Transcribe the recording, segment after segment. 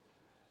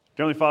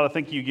Heavenly Father,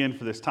 thank you again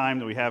for this time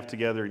that we have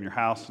together in your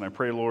house. And I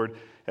pray, Lord,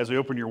 as we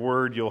open your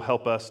word, you'll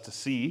help us to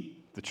see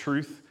the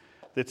truth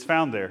that's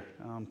found there.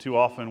 Too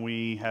often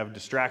we have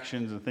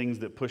distractions and things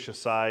that push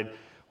aside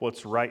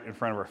what's right in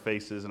front of our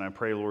faces. And I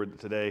pray, Lord, that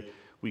today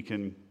we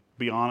can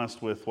be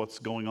honest with what's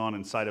going on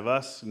inside of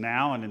us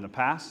now and in the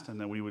past, and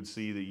that we would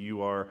see that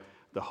you are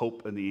the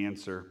hope and the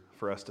answer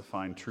for us to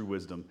find true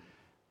wisdom.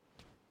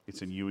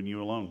 It's in you and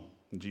you alone.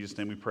 In Jesus'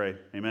 name we pray.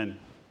 Amen.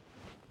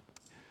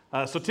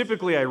 So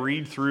typically I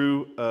read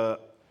through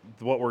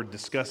what we're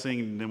discussing,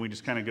 and then we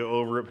just kind of go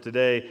over it. But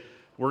today,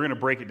 we're going to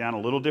break it down a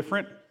little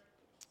different.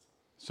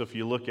 So if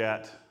you look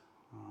at,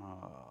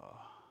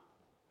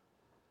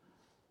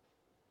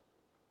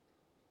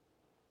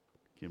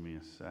 give me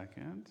a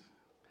second,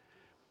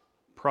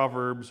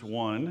 Proverbs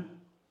 1,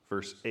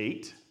 verse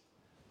 8.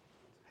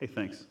 Hey,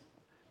 thanks.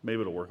 Maybe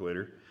it'll work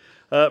later.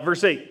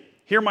 Verse 8,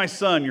 "Hear, my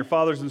son, your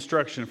father's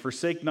instruction.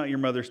 Forsake not your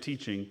mother's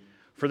teaching.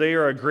 For they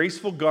are a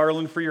graceful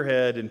garland for your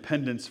head and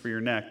pendants for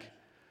your neck.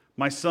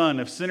 My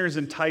son, if sinners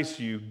entice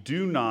you,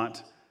 do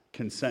not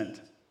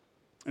consent."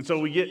 And so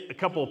we get a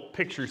couple of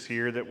pictures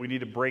here that we need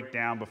to break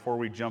down before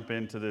we jump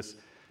into this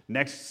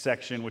next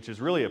section, which is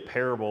really a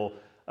parable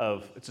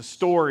it's a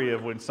story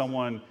of when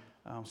someone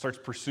starts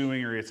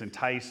pursuing or gets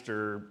enticed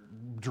or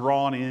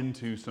drawn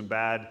into some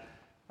bad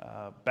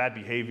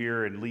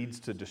behavior and leads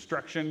to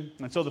destruction.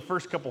 And so the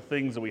first couple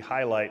things that we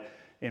highlight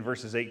in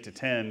verses 8 to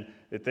 10,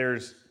 that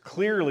there's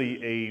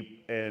clearly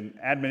an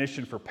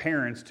admonition for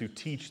parents to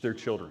teach their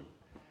children.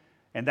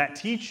 And that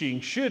teaching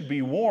should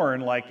be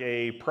worn like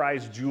a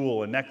prized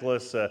jewel, a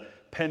necklace, a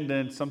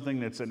pendant,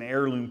 something that's an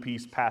heirloom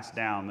piece passed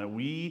down, that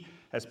we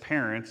as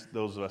parents,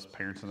 those of us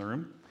parents in the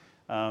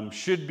room,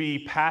 should be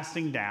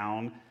passing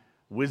down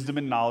wisdom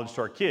and knowledge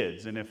to our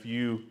kids. And if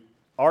you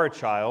are a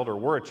child or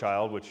were a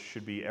child, which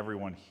should be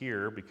everyone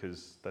here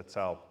because that's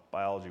how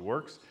biology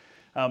works,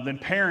 then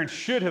parents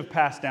should have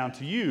passed down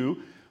to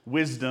you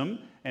wisdom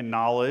and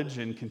knowledge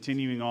and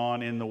continuing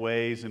on in the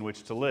ways in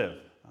which to live.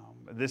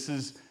 This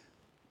is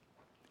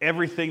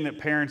everything that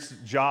parents'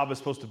 job is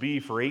supposed to be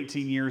for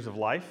 18 years of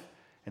life,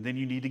 and then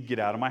you need to get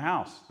out of my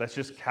house. That's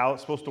just how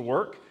it's supposed to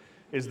work,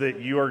 is that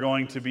you are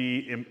going to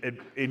be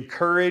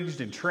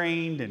encouraged and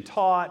trained and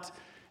taught,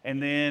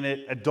 and then at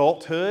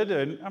adulthood,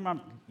 and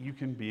you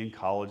can be in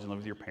college and live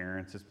with your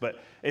parents,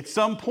 but at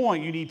some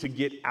point you need to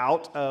get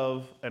out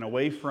of and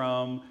away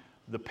from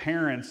the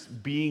parents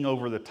being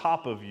over the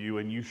top of you,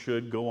 and you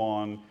should go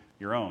on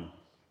your own.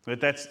 But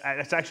that's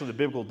actually the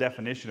biblical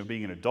definition of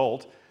being an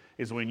adult,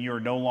 is when you are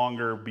no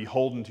longer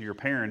beholden to your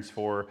parents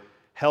for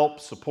help,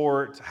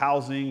 support,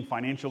 housing,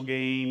 financial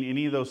gain,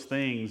 any of those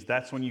things.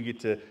 That's when you get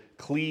to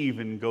cleave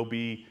and go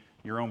be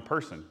your own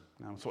person.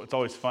 So it's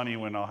always funny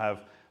when I'll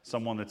have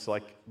someone that's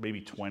like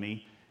maybe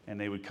 20, and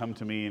they would come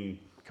to me and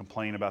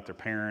complain about their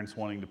parents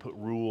wanting to put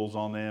rules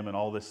on them and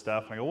all this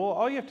stuff. And I go, well,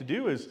 all you have to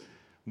do is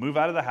move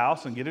out of the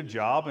house and get a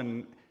job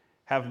and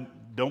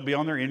don't be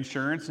on their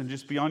insurance and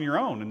just be on your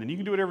own. And then you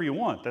can do whatever you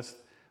want.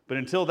 But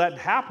until that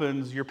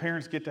happens, your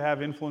parents get to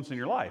have influence in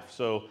your life.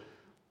 So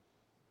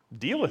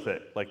deal with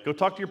it. Like, go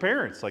talk to your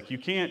parents. Like, you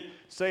can't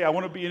say, I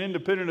want to be an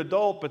independent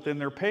adult, but then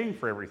they're paying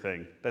for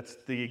everything. That's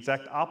the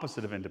exact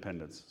opposite of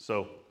independence.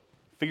 So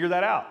figure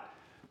that out.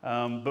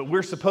 But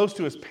we're supposed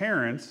to, as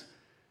parents,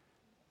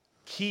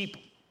 keep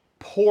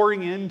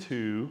pouring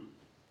into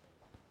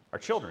our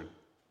children.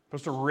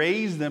 Supposed to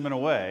raise them in a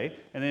way.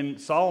 And then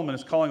Solomon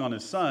is calling on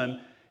his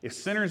son, if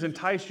sinners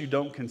entice you,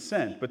 don't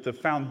consent. But the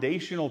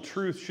foundational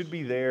truth should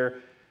be there,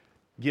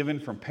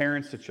 given from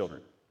parents to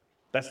children.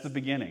 That's the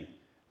beginning.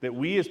 That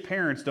we as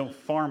parents don't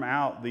farm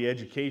out the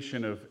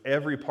education of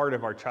every part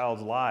of our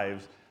child's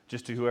lives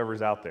just to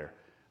whoever's out there.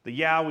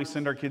 We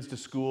send our kids to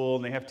school,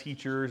 and they have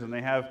teachers, and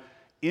they have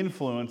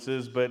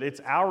influences, but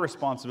it's our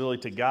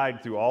responsibility to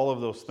guide through all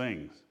of those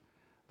things.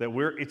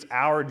 It's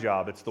our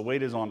job. It's the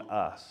weight is on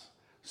us.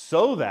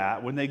 So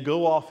that when they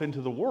go off into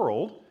the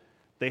world,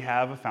 they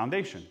have a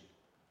foundation.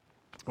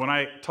 When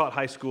I taught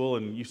high school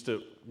and used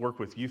to work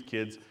with youth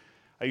kids,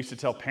 I used to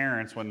tell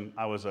parents when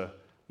I was a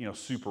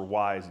super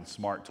wise and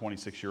smart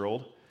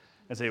 26-year-old,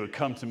 as they would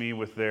come to me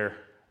with the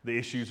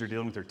issues they're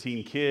dealing with their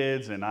teen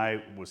kids, and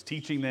I was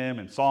teaching them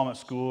and saw them at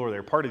school, or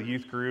they're part of the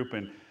youth group,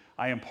 and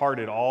I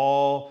imparted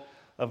all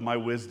of my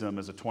wisdom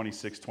as a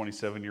 26,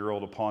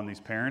 27-year-old upon these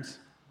parents.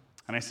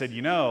 And I said,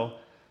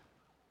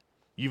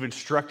 you've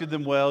instructed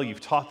them well, you've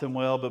taught them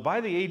well, but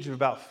by the age of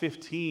about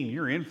 15,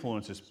 your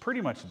influence is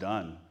pretty much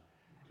done.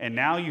 And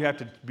now you have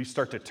to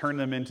start to turn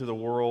them into the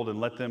world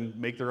and let them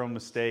make their own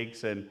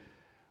mistakes. And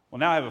well,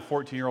 now I have a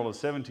 14-year-old and a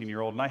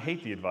 17-year-old, and I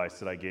hate the advice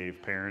that I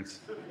gave parents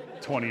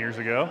 20 years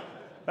ago.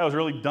 That was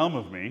really dumb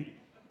of me,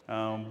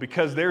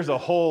 because there's a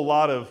whole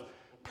lot of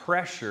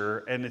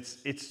pressure, and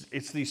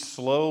it's these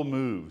slow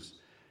moves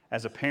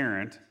as a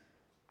parent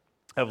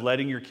of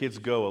letting your kids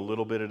go a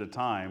little bit at a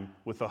time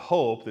with the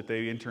hope that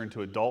they enter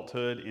into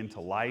adulthood, into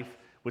life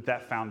with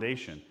that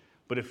foundation.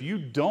 But if you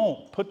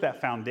don't put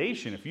that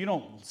foundation, if you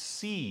don't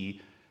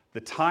see the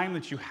time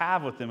that you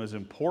have with them as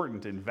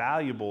important and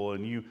valuable,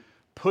 and you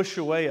push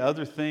away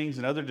other things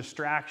and other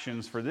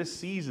distractions for this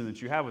season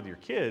that you have with your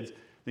kids,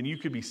 then you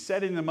could be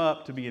setting them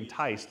up to be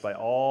enticed by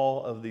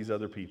all of these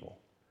other people.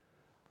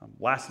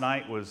 Last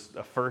night was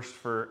a first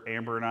for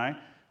Amber and I.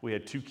 We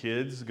had 2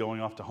 kids going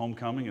off to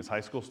homecoming as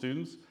high school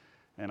students,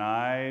 and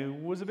I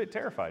was a bit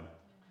terrified.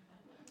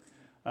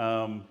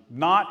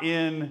 Not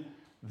in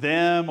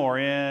them or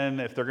in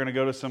if they're going to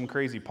go to some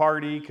crazy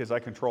party, because I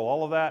control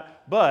all of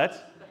that,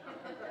 but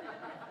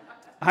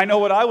I know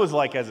what I was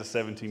like as a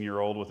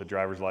 17-year-old with a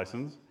driver's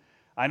license.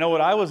 I know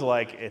what I was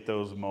like at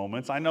those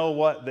moments. I know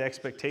what the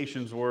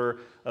expectations were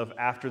of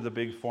after the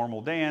big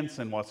formal dance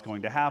and what's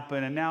going to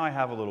happen, and now I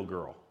have a little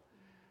girl.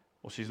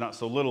 Well, she's not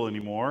so little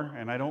anymore,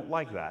 and I don't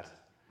like that.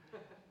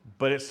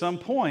 But at some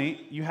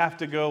point, you have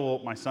to go,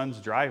 well, my son's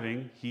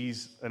driving.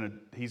 He's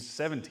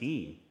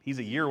 17. He's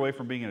a year away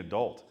from being an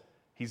adult.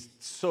 He's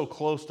so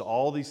close to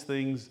all these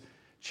things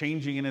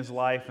changing in his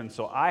life, and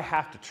so I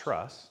have to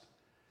trust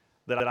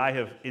that I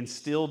have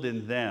instilled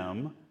in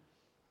them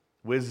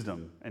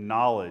wisdom and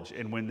knowledge.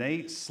 And when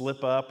they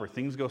slip up or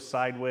things go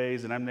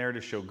sideways, and I'm there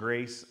to show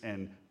grace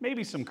and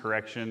maybe some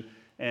correction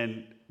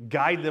and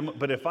guide them.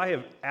 But if I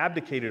have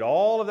abdicated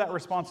all of that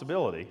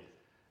responsibility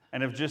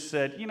and have just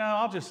said,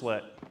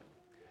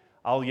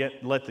 I'll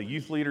let the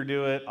youth leader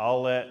do it,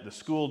 I'll let the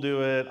school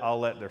do it, I'll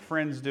let their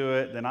friends do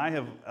it, then I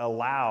have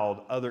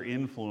allowed other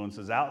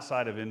influences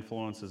outside of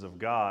influences of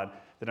God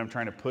that I'm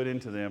trying to put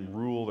into them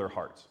rule their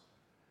hearts.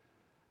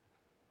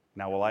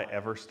 Now, will I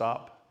ever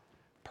stop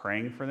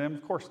praying for them?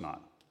 Of course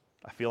not.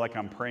 I feel like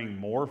I'm praying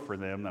more for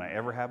them than I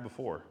ever have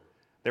before.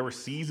 There were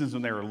seasons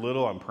when they were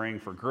little, I'm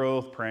praying for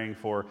growth,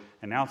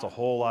 and now it's a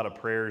whole lot of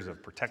prayers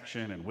of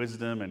protection and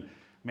wisdom. And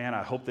man,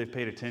 I hope they've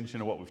paid attention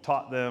to what we've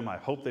taught them. I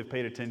hope they've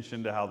paid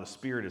attention to how the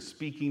Spirit is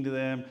speaking to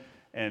them.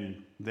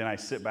 And then I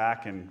sit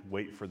back and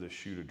wait for the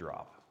shoe to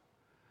drop.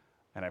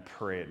 And I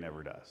pray it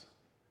never does.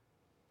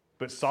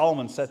 But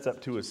Solomon sets up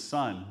to his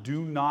son,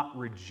 do not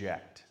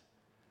reject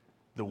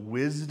the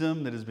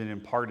wisdom that has been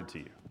imparted to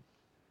you.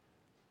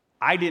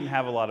 I didn't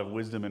have a lot of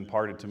wisdom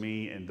imparted to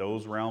me in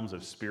those realms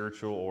of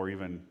spiritual or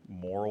even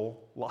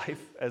moral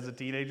life as a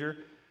teenager.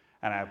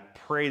 And I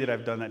pray that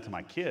I've done that to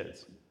my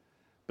kids.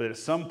 But at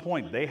some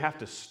point, they have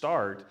to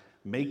start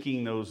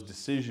making those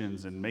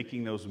decisions and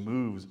making those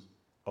moves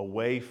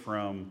away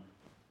from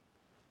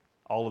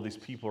all of these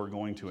people who are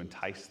going to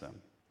entice them.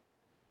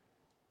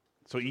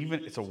 So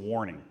even it's a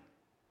warning.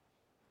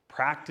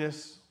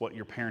 Practice what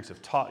your parents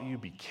have taught you.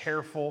 Be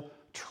careful.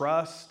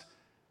 Trust.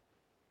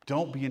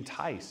 Don't be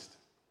enticed.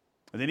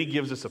 And then he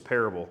gives us a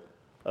parable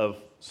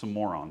of some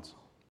morons.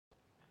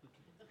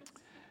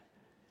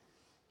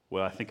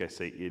 Well, I think I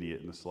say idiot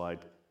in the slide.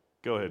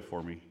 Go ahead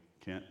for me,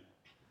 Kent.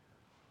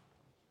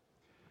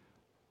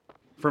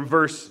 From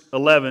verse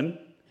 11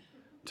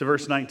 to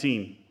verse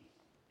 19,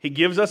 he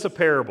gives us a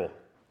parable.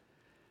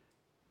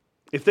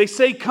 If they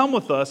say, "Come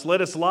with us,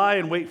 let us lie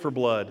and wait for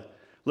blood.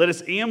 Let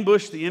us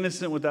ambush the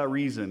innocent without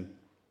reason.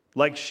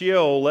 Like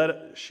Sheol,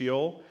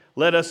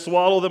 let us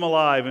swallow them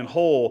alive and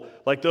whole,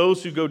 like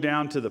those who go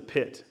down to the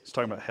pit." It's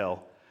talking about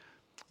hell.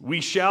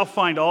 "We shall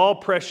find all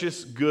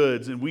precious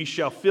goods, and we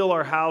shall fill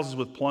our houses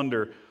with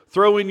plunder.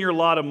 Throw in your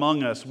lot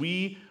among us.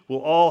 We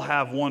will all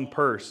have one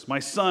purse. My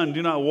son,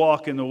 do not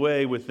walk in the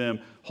way with them.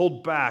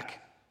 Hold back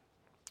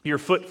your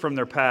foot from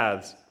their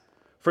paths.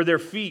 For their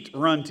feet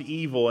run to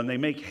evil, and they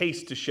make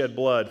haste to shed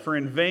blood. For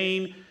in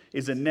vain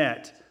is a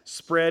net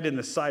spread in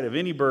the sight of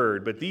any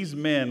bird, but these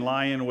men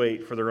lie in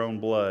wait for their own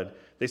blood.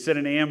 They set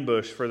an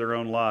ambush for their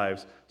own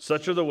lives.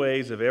 Such are the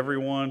ways of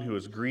everyone who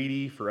is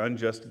greedy for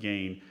unjust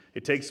gain.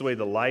 It takes away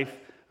the life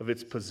of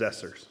its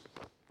possessors."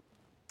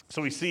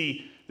 So we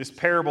see this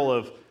parable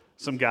of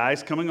some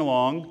guys coming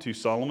along to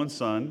Solomon's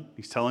son.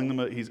 He's telling them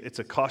it's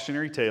a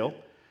cautionary tale.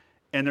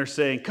 And they're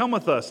saying, "Come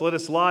with us. Let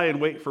us lie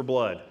and wait for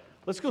blood.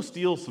 Let's go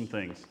steal some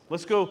things.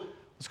 Let's go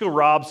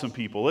rob some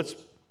people. Let's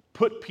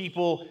put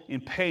people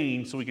in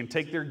pain so we can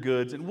take their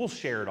goods, and we'll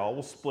share it all.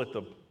 We'll split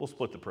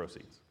the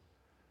proceeds."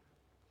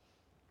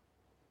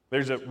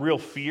 There's a real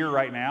fear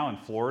right now in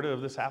Florida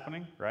of this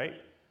happening, right?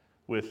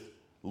 With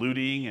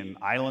looting and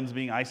islands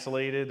being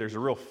isolated. There's a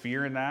real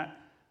fear in that.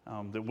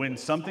 That when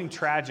something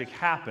tragic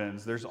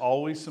happens, there's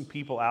always some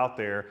people out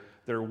there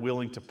that are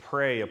willing to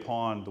prey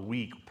upon the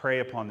weak, prey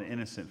upon the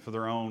innocent for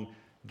their own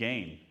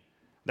gain.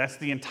 That's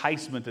the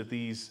enticement that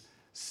these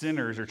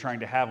sinners are trying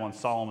to have on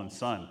Solomon's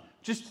son.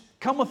 Just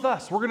come with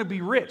us. We're going to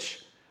be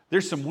rich.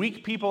 There's some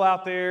weak people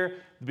out there.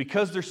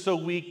 Because they're so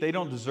weak, they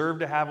don't deserve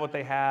to have what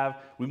they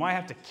have. We might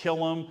have to kill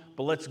them,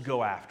 but let's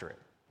go after it.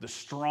 The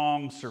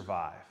strong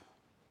survive.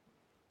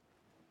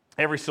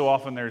 Every so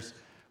often there's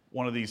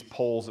one of these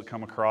polls that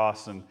come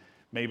across, and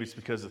maybe it's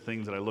because of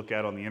things that I look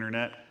at on the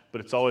internet,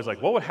 but it's always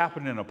like, what would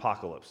happen in an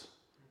apocalypse?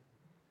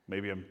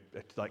 Maybe I'm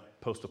like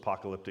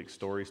post-apocalyptic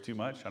stories too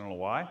much. I don't know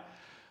why.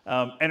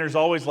 And there's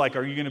always like,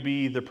 are you going to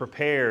be the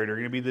prepared? Are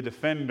you going to be the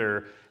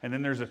defender? And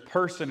then there's a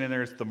person, and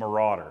there's the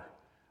marauder.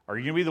 Are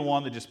you going to be the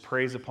one that just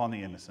preys upon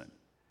the innocent?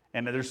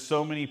 And there's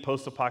so many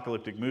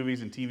post-apocalyptic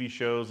movies and TV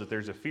shows that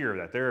there's a fear of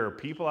that. There are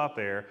people out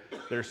there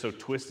that are so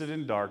twisted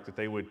and dark that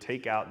they would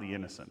take out the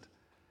innocent.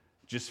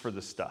 just for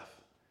the stuff.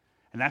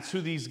 And that's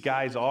who these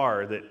guys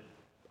are that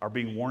are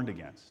being warned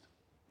against.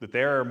 That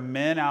there are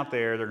men out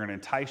there that are going to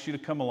entice you to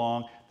come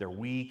along. They're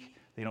weak.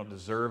 They don't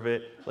deserve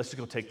it. Let's just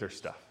go take their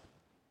stuff.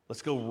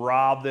 Let's go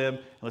rob them,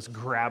 and let's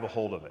grab a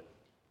hold of it.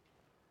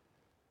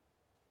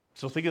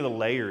 So think of the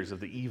layers of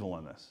the evil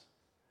in this.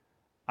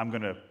 I'm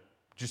going to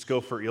just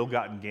go for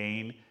ill-gotten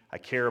gain. I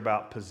care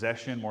about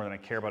possession more than I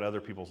care about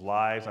other people's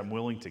lives. I'm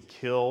willing to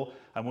kill.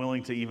 I'm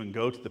willing to even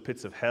go to the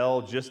pits of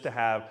hell just to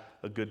have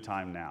a good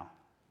time now.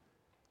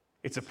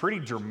 It's a pretty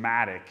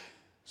dramatic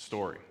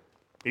story.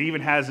 It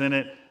even has in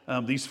it,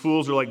 these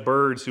fools are like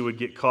birds who would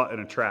get caught in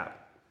a trap. I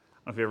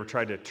don't know if you ever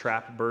tried to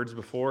trap birds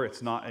before.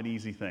 It's not an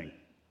easy thing.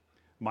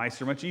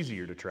 Mice are much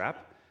easier to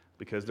trap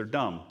because they're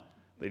dumb.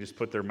 They just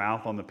put their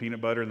mouth on the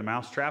peanut butter in the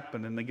mouse trap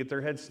and then they get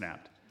their head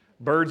snapped.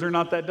 Birds are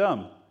not that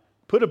dumb.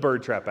 Put a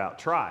bird trap out.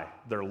 Try.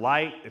 They're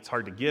light. It's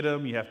hard to get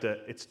them.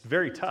 It's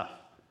very tough.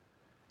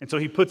 And so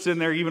he puts in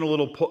there even a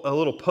little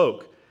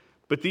poke.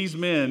 But these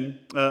men,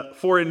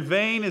 for in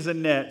vain is a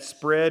net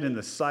spread in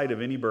the sight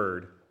of any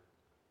bird.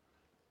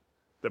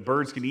 That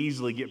birds can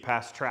easily get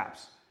past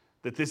traps.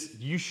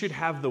 You should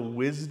have the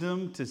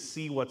wisdom to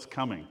see what's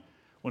coming.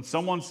 When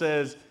someone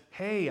says,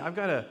 hey, I've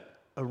got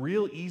a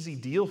real easy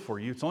deal for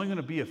you. It's only going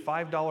to be a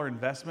 $5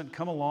 investment.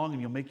 Come along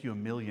and you'll make you a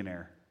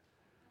millionaire.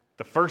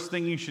 The first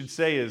thing you should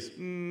say is,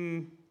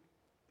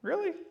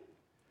 really?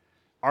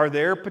 Are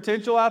there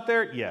potential out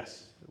there?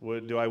 Yes.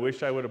 Do I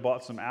wish I would have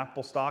bought some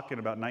Apple stock in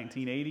about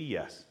 1980?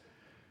 Yes.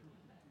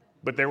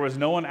 But there was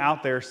no one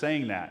out there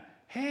saying that.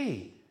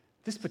 Hey,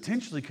 this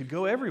potentially could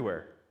go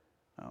everywhere.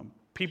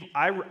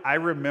 I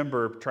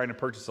remember trying to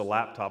purchase a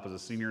laptop as a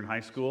senior in high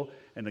school,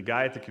 and the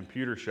guy at the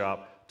computer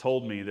shop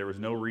told me there was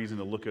no reason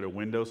to look at a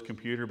Windows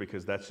computer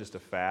because that's just a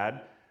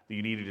fad, that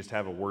you need to just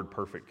have a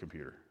WordPerfect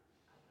computer.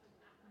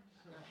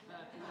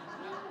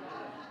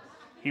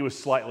 He was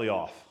slightly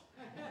off.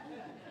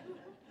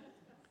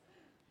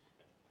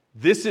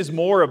 This is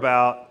more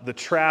about the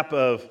trap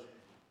of,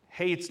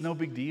 hey, it's no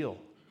big deal.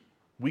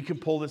 We can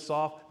pull this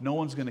off. No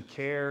one's going to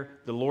care.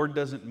 The Lord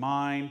doesn't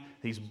mind.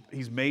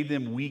 He's made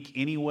them weak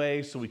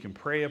anyway, so we can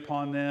prey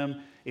upon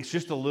them. It's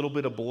just a little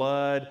bit of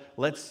blood.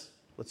 Let's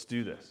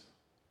do this.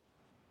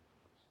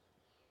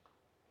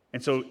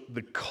 And so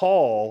the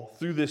call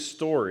through this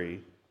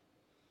story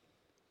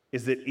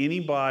is that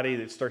anybody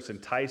that starts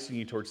enticing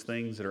you towards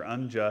things that are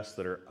unjust,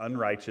 that are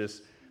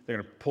unrighteous, they're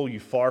going to pull you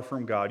far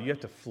from God, you have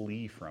to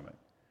flee from it.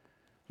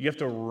 You have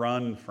to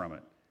run from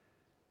it.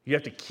 You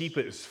have to keep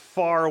it as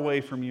far away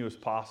from you as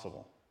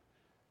possible.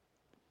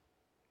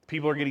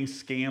 People are getting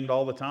scammed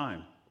all the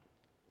time.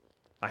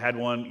 I had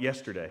one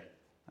yesterday.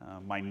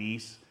 My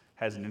niece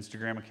has an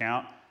Instagram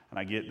account, and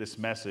I get this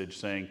message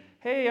saying,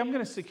 hey, I'm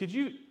going to say,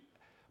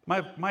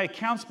 my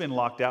account's been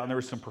locked out, and there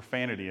was some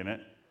profanity in it.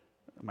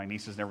 My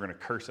niece is never going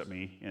to curse at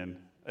me in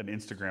an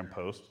Instagram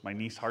post. My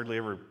niece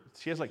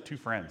she has like 2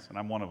 friends, and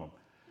I'm one of them.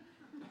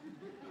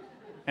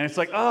 And it's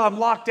like, oh, I'm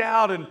locked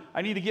out, and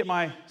I need to get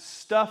my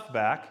stuff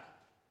back.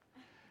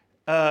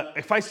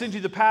 If I send you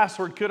the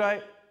password, could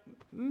I?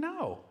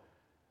 No.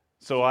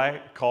 So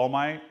I call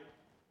my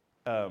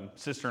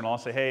sister-in-law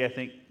and say, hey, I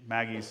think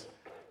Maggie's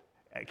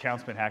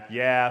account's been hacked.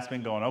 Yeah, it's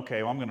been going.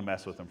 Okay, well, I'm going to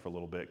mess with them for a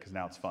little bit because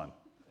now it's fun.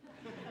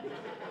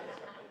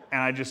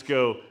 And I just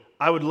go,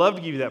 I would love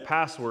to give you that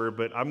password,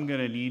 but I'm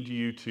going to need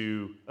you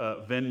to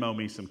Venmo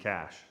me some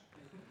cash.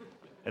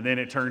 And then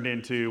it turned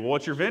into, well,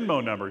 what's your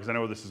Venmo number? Because I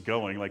know where this is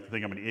going. Like, they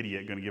think I'm an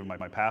idiot going to give them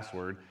my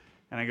password.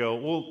 And I go,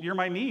 well, you're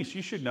my niece.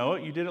 You should know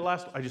it. You did it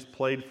last. I just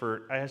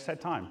had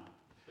time.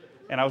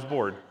 And I was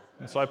bored.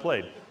 And so I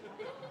played.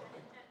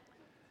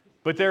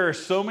 But there are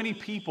so many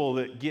people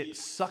that get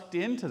sucked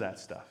into that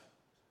stuff.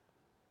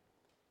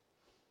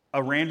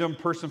 A random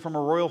person from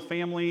a royal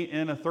family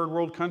in a third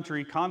world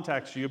country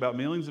contacts you about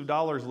millions of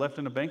dollars left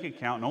in a bank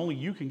account, and only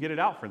you can get it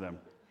out for them.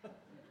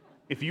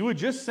 If you would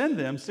just send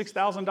them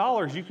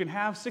 $6,000, you can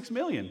have $6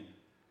 million.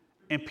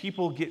 And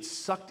people get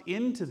sucked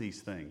into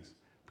these things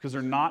because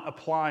they're not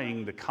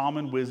applying the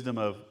common wisdom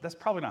of, that's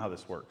probably not how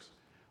this works.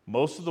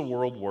 Most of the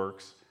world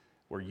works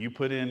where you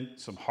put in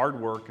some hard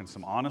work and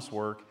some honest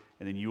work,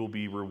 and then you will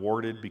be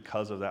rewarded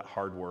because of that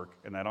hard work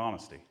and that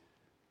honesty.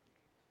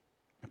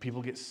 And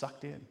people get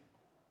sucked in.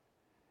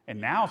 And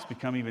now it's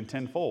become even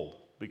tenfold,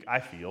 I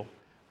feel,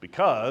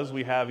 because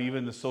we have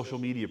even the social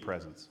media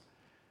presence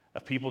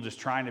of people just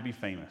trying to be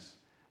famous.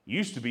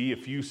 Used to be a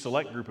few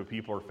select group of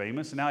people are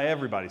famous, and now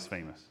everybody's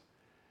famous.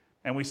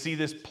 And we see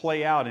this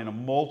play out in a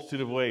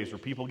multitude of ways where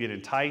people get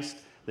enticed,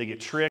 they get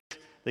tricked,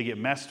 they get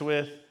messed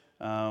with,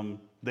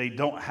 they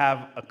don't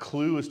have a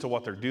clue as to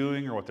what they're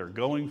doing or what they're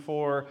going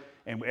for,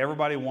 and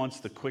everybody wants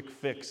the quick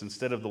fix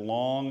instead of the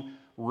long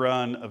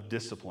run of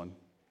discipline.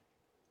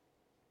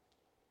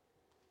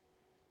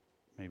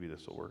 Maybe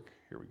this will work.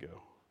 Here we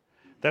go.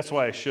 That's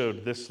why I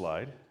showed this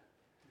slide.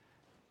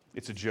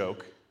 It's a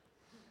joke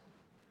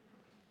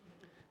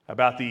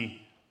about the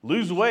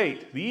lose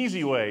weight, the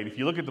easy way. And if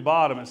you look at the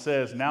bottom, it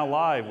says, now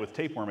live with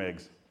tapeworm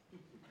eggs.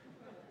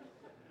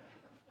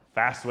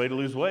 Fast way to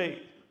lose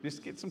weight,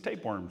 just get some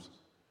tapeworms.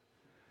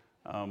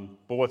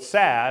 But what's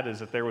sad is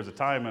that there was a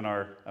time in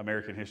our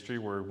American history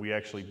where we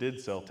actually did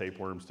sell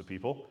tapeworms to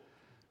people.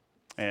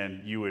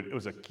 And it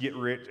was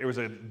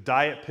a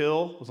diet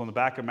pill, it was on the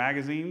back of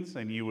magazines,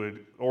 and you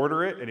would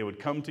order it, and it would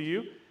come to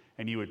you,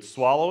 and you would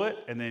swallow it,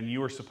 and then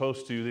you were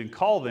supposed to then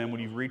call them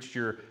when you've reached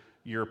your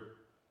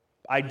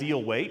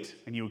ideal weight,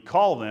 and you would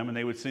call them, and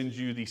they would send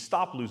you the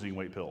stop losing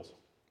weight pills.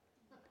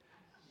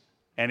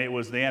 And it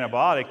was the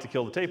antibiotic to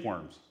kill the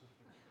tapeworms.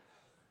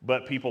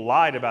 But people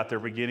lied about their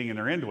beginning and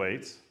their end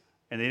weights,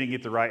 and they didn't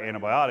get the right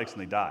antibiotics,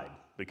 and they died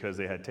because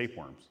they had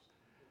tapeworms.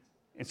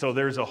 And so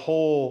there's I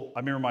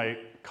remember my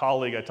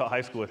colleague I taught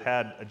high school with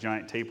had a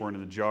giant tapeworm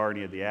in the jar, and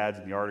he had the ads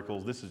and the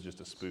articles. This is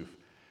just a spoof.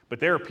 But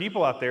there are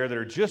people out there that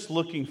are just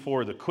looking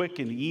for the quick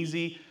and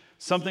easy,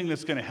 something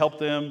that's going to help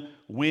them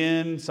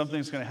win, something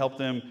that's going to help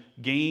them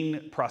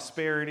gain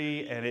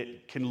prosperity, and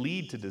it can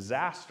lead to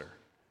disaster.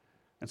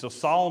 And so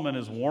Solomon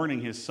is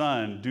warning his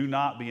son, do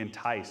not be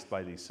enticed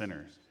by these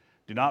sinners.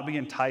 Do not be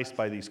enticed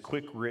by these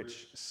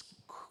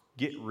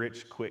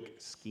get-rich-quick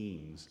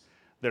schemes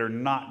that are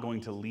not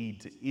going to lead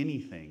to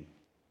anything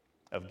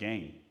of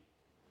gain.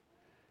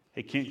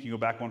 Hey, Kent, can you go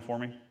back one for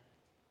me?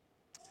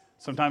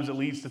 Sometimes it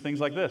leads to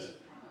things like this.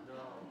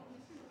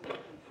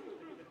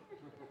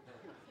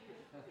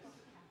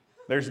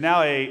 There's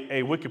now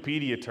a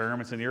Wikipedia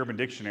term, it's in the Urban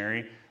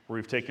Dictionary, where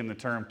we've taken the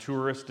term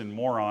tourist and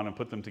moron and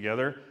put them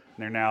together, and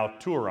they're now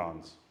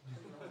tourons.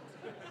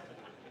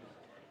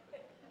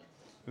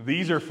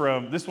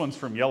 This one's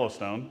from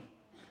Yellowstone.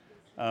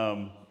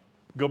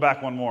 Go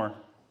back one more.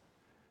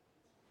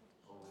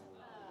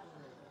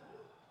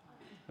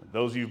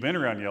 Those of you who've been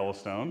around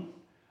Yellowstone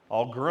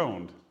all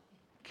groaned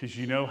because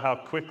you know how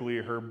quickly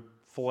her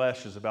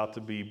flesh is about to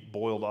be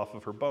boiled off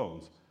of her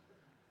bones.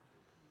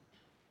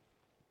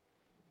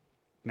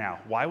 Now,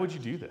 why would you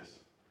do this?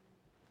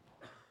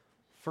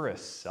 For a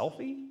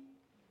selfie?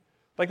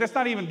 Like, that's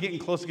not even getting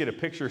close to get a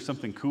picture of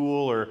something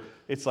cool, or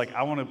it's like,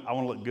 I want to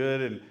look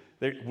good. And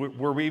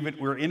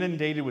we're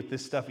inundated with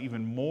this stuff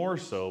even more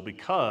so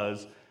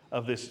because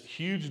of this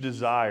huge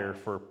desire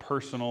for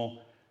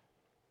personal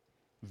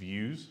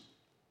views.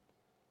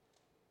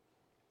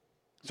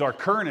 So our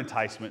current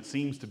enticement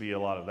seems to be a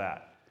lot of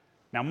that.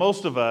 Now,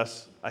 most of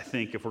us, I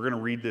think, if we're going to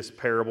read this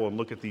parable and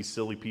look at these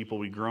silly people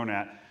we've grown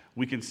at,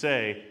 we can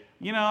say,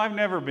 I've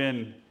never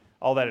been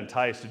all that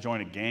enticed to join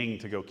a gang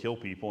to go kill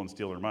people and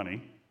steal their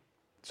money,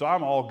 so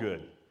I'm all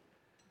good.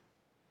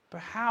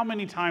 But how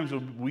many times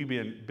have we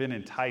been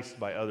enticed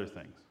by other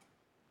things?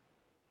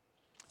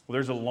 Well,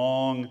 there's a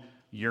long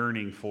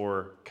yearning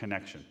for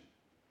connection.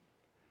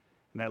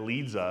 And that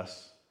leads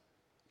us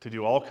to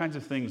do all kinds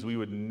of things we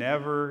would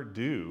never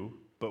do,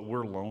 but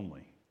we're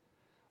lonely,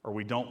 or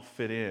we don't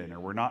fit in, or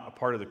we're not a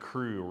part of the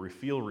crew, or we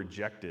feel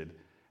rejected.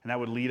 And that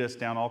would lead us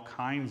down all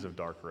kinds of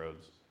dark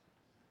roads.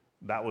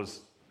 That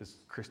was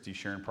Christy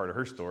sharing part of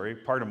her story.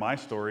 Part of my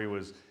story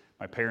was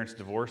my parents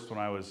divorced when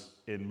I was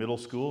in middle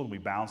school, and we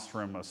bounced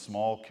from a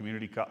small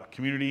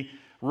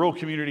rural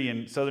community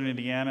in southern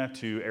Indiana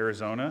to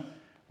Arizona,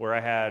 where I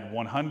had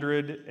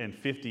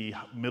 150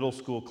 middle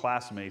school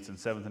classmates in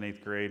 7th and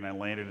 8th grade, and I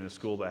landed in a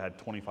school that had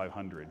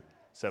 2,500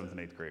 7th and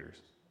 8th graders.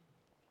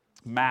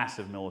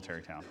 Massive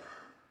military town.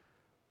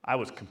 I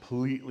was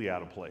completely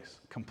out of place,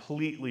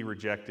 completely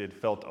rejected,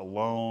 felt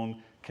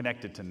alone,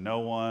 connected to no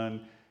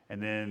one.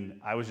 And then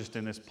I was just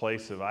in this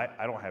place of, I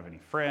don't have any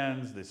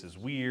friends, this is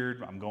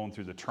weird, I'm going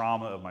through the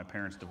trauma of my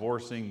parents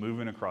divorcing,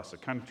 moving across the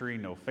country,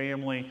 no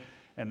family.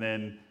 And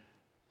then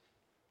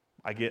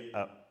I get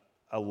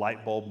a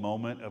light bulb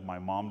moment of my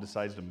mom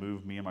decides to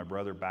move me and my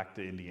brother back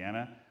to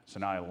Indiana. So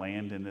now I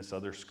land in this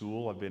other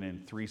school. I've been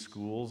in 3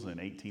 schools in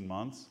 18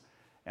 months,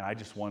 and I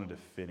just wanted to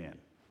fit in.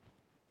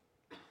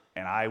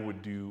 And I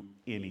would do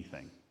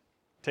anything.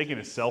 Taking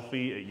a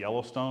selfie at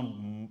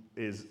Yellowstone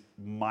is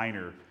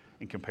minor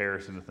in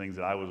comparison to things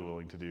that I was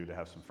willing to do to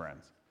have some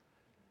friends.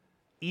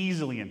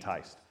 Easily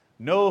enticed.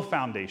 No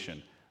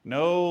foundation.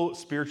 No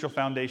spiritual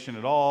foundation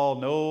at all.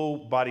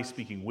 Nobody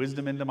speaking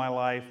wisdom into my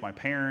life. My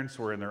parents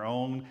were in their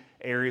own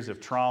areas of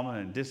trauma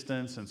and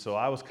distance, and so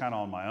I was kind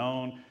of on my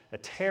own. A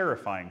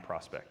terrifying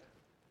prospect.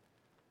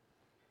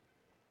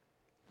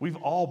 We've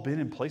all been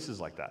in places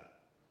like that.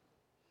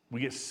 We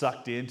get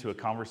sucked into a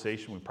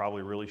conversation we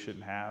probably really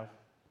shouldn't have.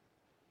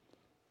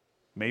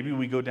 Maybe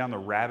we go down the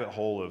rabbit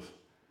hole of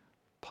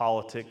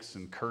politics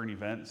and current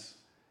events,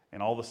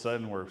 and all of a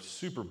sudden we're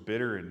super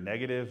bitter and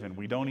negative, and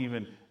we don't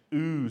even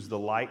ooze the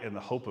light and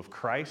the hope of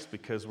Christ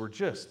because we're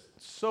just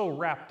so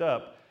wrapped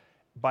up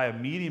by a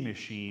media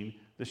machine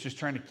that's just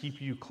trying to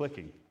keep you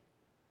clicking.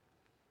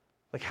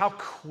 Like, how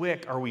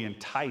quick are we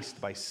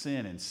enticed by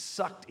sin and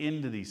sucked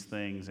into these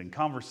things and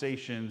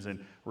conversations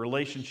and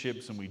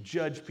relationships, and we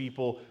judge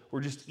people?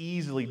 We're just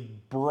easily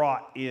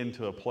brought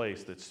into a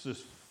place that's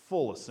just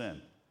full of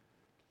sin.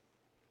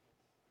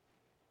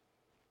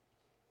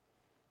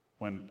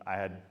 When I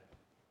had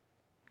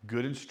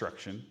good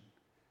instruction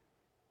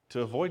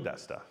to avoid that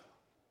stuff,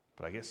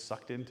 but I get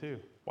sucked in too.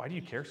 Why do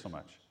you care so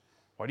much?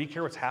 Why do you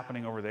care what's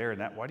happening over there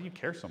and that? Why do you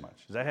care so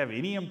much? Does that have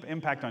any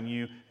impact on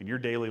you in your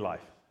daily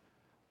life?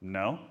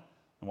 No.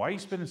 And why are you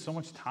spending so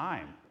much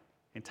time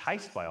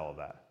enticed by all of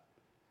that?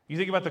 You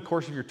think about the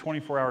course of your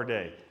 24-hour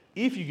day.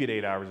 If you get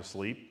 8 hours of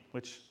sleep,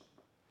 which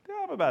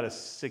I'm about a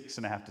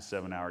 6.5 to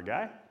 7 hour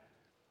guy.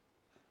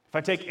 If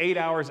I take 8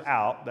 hours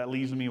out, that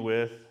leaves me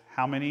with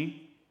how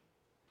many?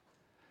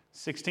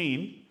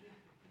 16.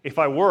 If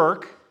I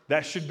work,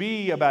 that should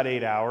be about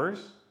 8 hours.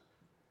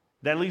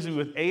 That leaves me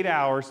with 8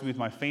 hours to be with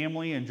my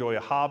family, enjoy a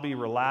hobby,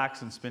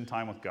 relax, and spend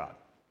time with God.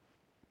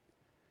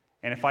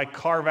 And if I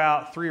carve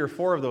out 3 or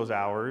 4 of those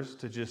hours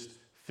to just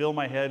fill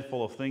my head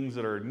full of things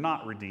that are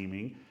not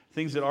redeeming,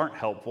 things that aren't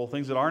helpful,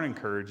 things that aren't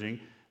encouraging,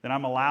 then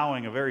I'm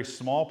allowing a very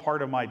small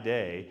part of my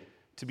day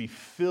to be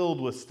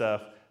filled with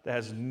stuff that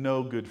has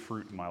no good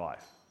fruit in my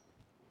life.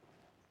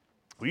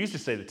 We used to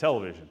say the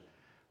television.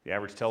 The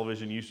average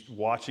television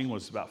watching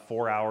was about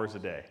 4 hours a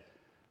day.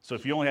 So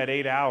if you only had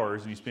 8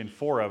 hours and you spend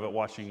 4 of it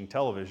watching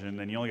television,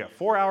 then you only got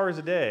 4 hours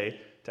a day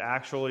to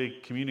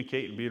actually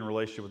communicate and be in a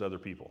relationship with other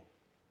people.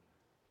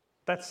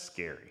 That's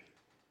scary.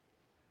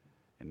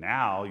 And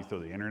now you throw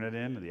the internet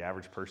in, and the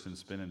average person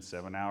spending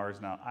 7 hours.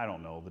 Now, I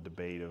don't know the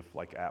debate of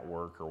like at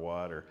work or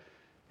what, or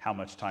how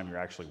much time you're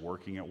actually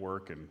working at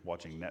work and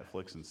watching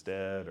Netflix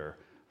instead, or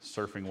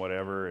surfing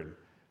whatever. And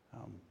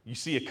you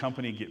see a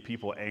company get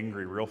people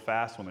angry real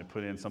fast when they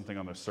put in something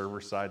on their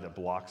server side that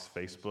blocks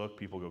Facebook.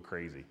 People go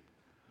crazy.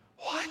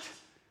 What?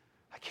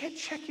 I can't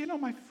check in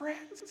on my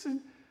friends.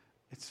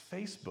 It's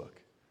Facebook.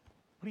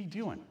 What are you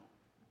doing?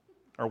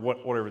 Or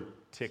whatever,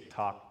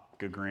 TikTok,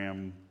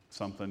 Gagram,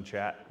 something,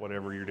 chat,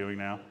 whatever you're doing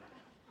now.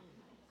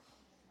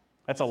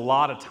 That's a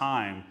lot of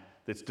time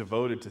that's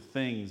devoted to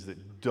things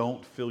that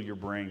don't fill your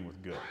brain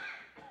with good.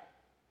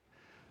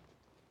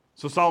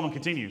 So Solomon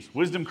continues.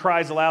 Wisdom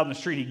cries aloud in the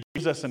street. He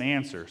gives us an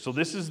answer. So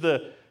this is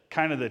the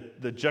kind of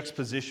the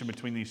juxtaposition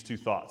between these two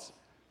thoughts.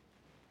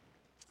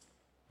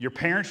 Your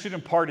parents should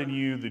impart in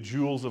you the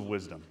jewels of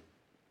wisdom.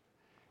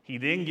 He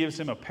then gives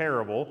him a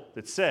parable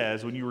that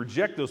says, when you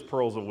reject those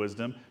pearls of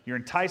wisdom, you're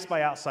enticed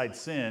by outside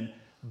sin,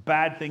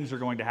 bad things are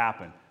going to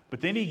happen.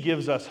 But then he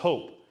gives us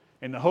hope.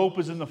 And the hope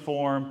is in the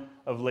form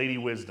of Lady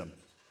Wisdom.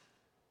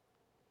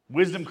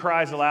 Wisdom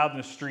cries aloud in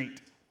the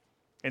street.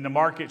 In the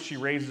market, she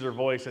raises her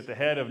voice. At the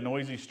head of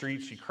noisy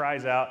streets, she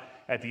cries out.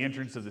 At the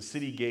entrance of the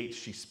city gates,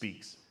 she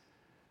speaks.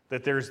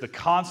 That there's the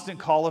constant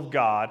call of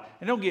God.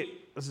 And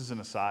this is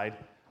an aside,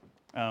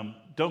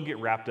 don't get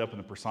wrapped up in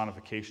the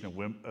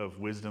personification of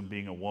wisdom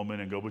being a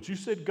woman and go, but you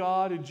said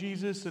God and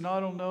Jesus and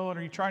I don't know, and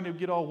are you trying to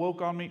get all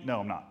woke on me?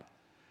 No, I'm not.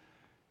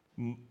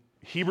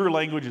 Hebrew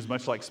language is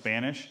much like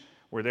Spanish,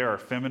 where there are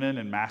feminine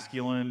and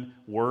masculine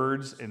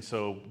words, and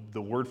so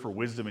the word for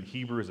wisdom in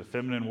Hebrew is a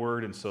feminine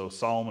word, and so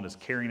Solomon is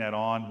carrying that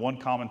on. One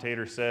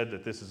commentator said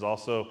that this is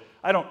also,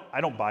 I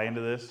don't buy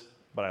into this,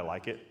 but I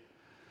like it.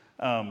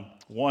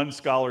 One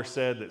scholar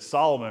said that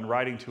Solomon,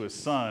 writing to his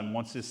son,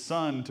 wants his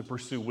son to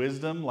pursue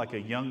wisdom like a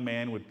young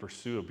man would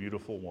pursue a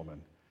beautiful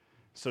woman.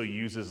 So he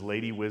uses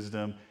Lady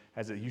Wisdom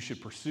as you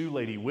should pursue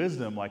Lady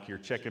Wisdom like you're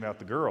checking out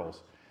the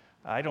girls.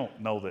 I don't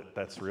know that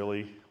that's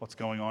really what's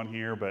going on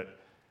here, but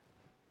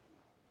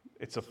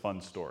it's a fun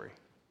story.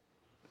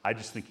 I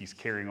just think he's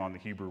carrying on the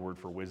Hebrew word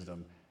for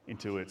wisdom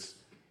into its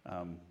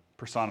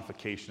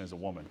personification as a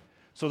woman.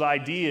 So the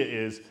idea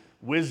is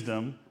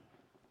wisdom.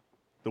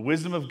 The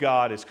wisdom of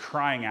God is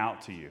crying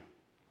out to you.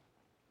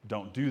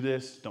 Don't do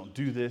this. Don't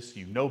do this.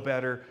 You know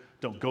better.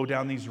 Don't go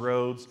down these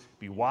roads.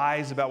 Be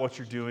wise about what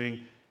you're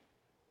doing.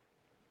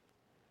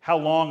 How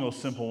long, O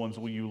simple ones,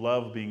 will you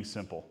love being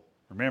simple?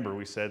 Remember,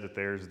 we said that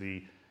there's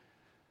the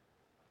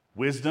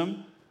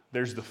wisdom,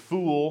 there's the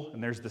fool,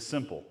 and there's the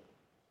simple.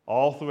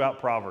 All throughout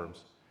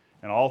Proverbs.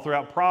 And all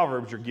throughout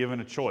Proverbs, you're given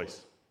a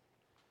choice.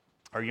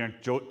 Are you going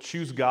to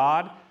choose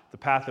God, the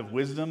path of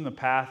wisdom, the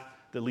path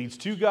that leads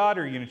to God,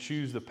 or are you going to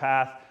choose the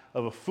path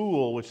of a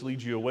fool, which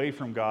leads you away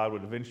from God,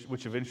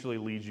 which eventually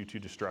leads you to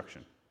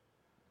destruction?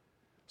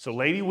 So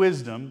Lady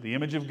Wisdom, the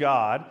image of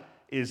God,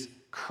 is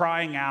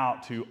crying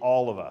out to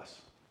all of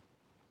us.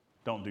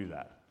 Don't do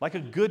that. Like a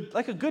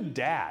good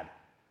dad,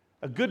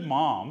 a good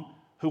mom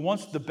who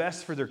wants the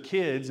best for their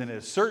kids, and at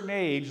a certain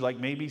age, like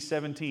maybe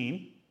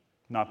 17,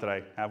 not that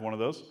I have one of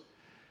those,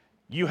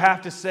 you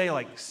have to say,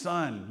 like,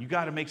 son, you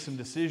got to make some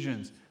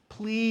decisions.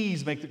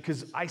 Please make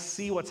because I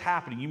see what's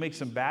happening. You make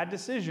some bad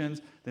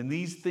decisions, then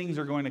these things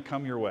are going to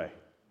come your way.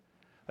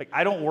 Like,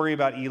 I don't worry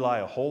about Eli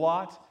a whole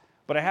lot,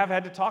 but I have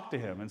had to talk to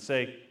him and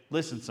say,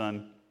 listen,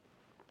 son,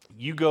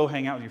 you go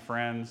hang out with your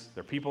friends.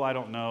 They're people I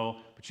don't know,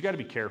 but you got to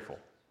be careful.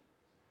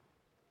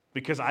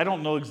 Because I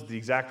don't know the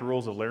exact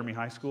rules of Laramie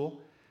High School.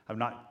 I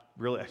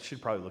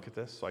should probably look at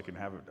this so I can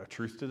have a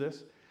truth to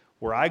this.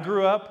 Where I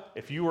grew up,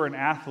 if you were an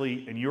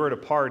athlete and you were at a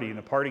party and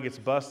the party gets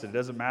busted, it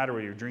doesn't matter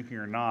whether you're drinking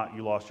or not,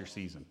 you lost your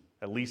season.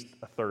 At least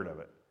a third of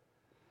it.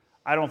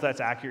 I don't know if that's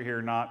accurate here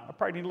or not. I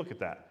probably need to look at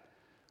that.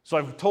 So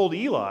I've told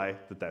Eli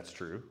that that's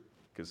true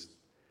because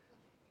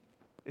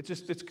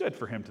it's good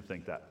for him to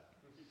think that.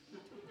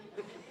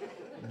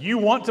 You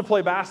want to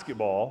play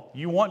basketball,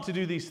 you want to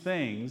do these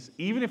things,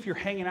 even if you're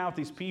hanging out with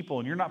these people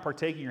and you're not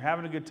partaking, you're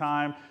having a good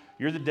time,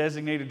 you're the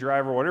designated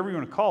driver, whatever you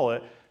want to call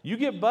it, You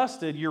get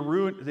busted, you're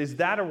ruined. Is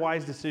that a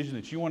wise decision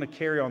that you want to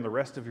carry on the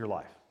rest of your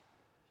life?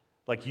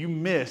 Like you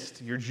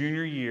missed your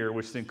junior year,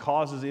 which then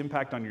causes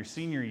impact on your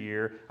senior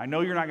year. I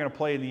know you're not going to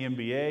play in the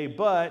NBA,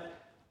 but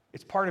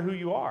it's part of who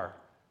you are.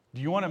 Do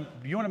you want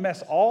to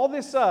mess all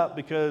this up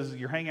because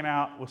you're hanging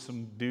out with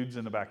some dudes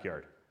in the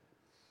backyard?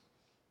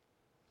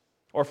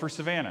 Or for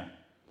Savannah,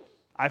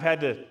 I've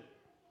had to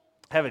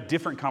have a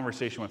different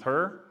conversation with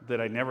her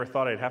that I never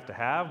thought I'd have to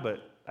have,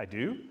 but I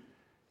do.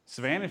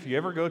 Savannah, if you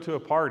ever go to a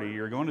party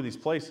or going to these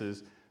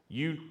places,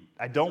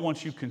 I don't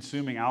want you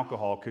consuming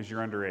alcohol because you're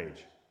underage.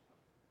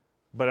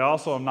 But I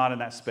also am not in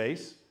that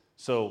space.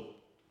 So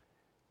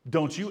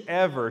don't you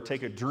ever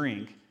take a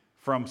drink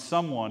from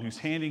someone who's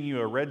handing you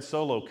a red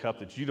Solo cup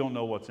that you don't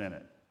know what's in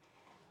it.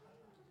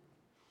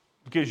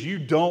 Because you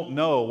don't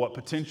know what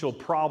potential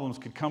problems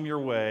could come your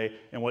way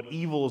and what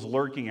evil is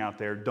lurking out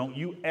there. Don't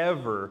you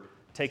ever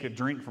take a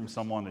drink from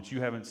someone that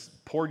you haven't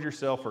poured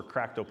yourself or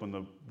cracked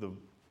open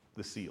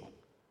the seal.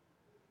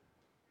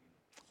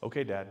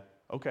 Okay, Dad.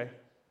 Okay.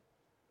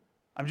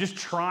 I'm just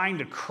trying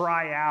to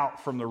cry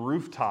out from the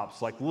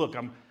rooftops like, look,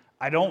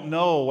 I don't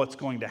know what's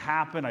going to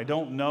happen. I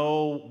don't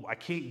know. I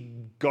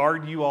can't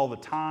guard you all the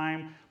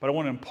time, but I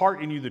want to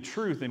impart in you the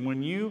truth. And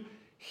when you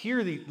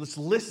hear let's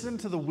listen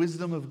to the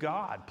wisdom of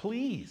God,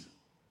 please.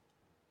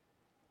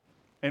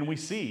 And we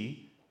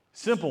see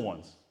simple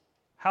ones.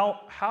 When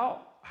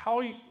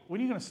are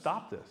you going to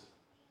stop this?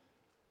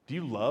 Do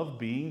you love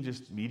being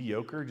just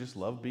mediocre, just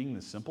love being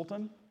the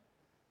simpleton?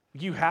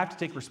 You have to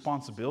take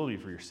responsibility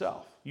for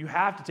yourself. You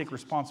have to take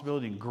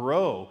responsibility and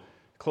grow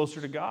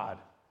closer to God.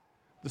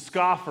 The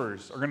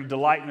scoffers are going to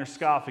delight in their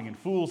scoffing, and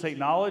fools hate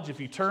knowledge. If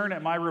you turn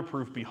at my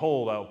reproof,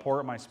 behold, I will pour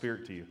out my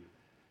spirit to you.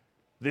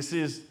 This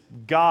is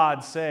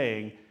God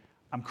saying,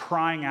 I'm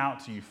crying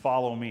out to you,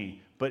 follow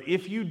me. But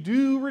if you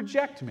do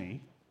reject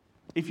me,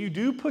 if you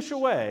do push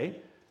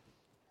away,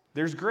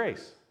 there's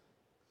grace.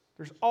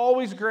 There's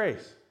always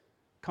grace.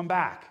 Come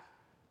back.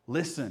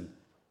 Listen.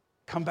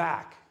 Come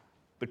back.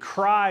 The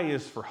cry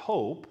is for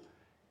hope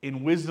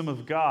in wisdom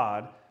of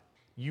God.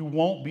 You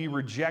won't be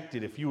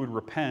rejected if you would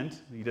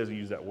repent. He doesn't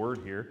use that word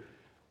here.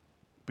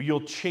 But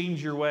you'll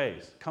change your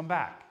ways. Come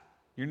back.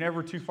 You're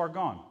never too far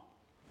gone.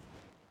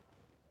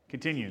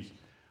 Continues.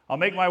 I'll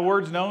make my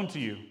words known to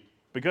you.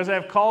 Because I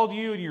have called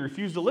you and you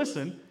refuse to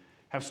listen,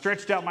 have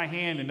stretched out my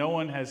hand and no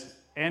one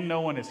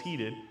has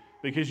heeded,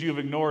 because you have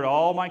ignored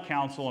all my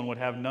counsel and would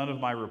have none of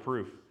my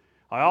reproof.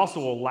 I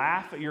also will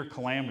laugh at your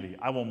calamity.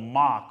 I will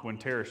mock when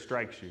terror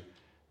strikes you.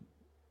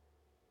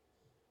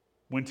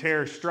 When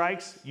terror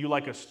strikes you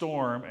like a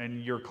storm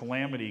and your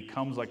calamity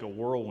comes like a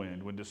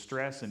whirlwind, when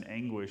distress and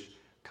anguish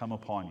come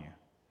upon you.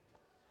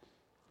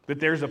 But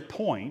there's a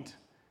point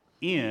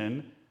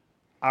in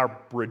our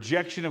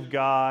rejection of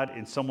God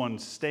and someone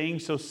staying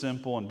so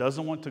simple and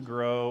doesn't want to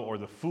grow, or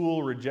the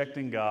fool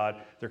rejecting God.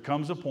 There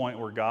comes a point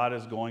where God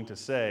is going to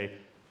say,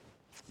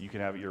 you can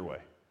have it your way.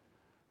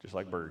 Just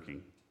like Burger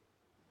King.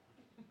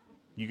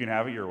 You can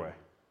have it your way.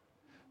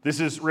 This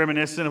is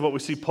reminiscent of what we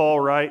see Paul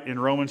write in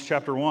Romans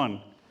chapter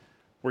 1,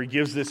 where he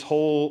gives this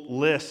whole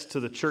list to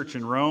the church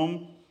in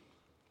Rome.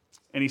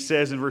 And he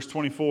says in verse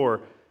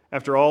 24,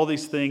 after all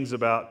these things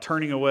about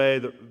turning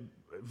away,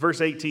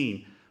 verse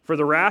 18, for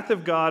the wrath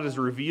of God is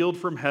revealed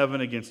from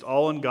heaven against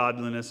all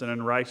ungodliness and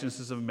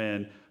unrighteousness of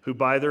men who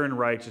by their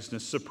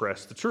unrighteousness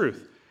suppress the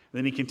truth. And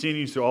then he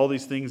continues through all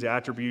these things, the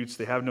attributes,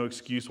 they have no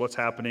excuse, what's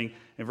happening.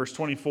 In verse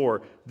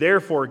 24,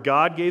 therefore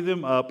God gave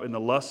them up in the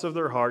lusts of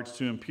their hearts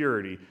to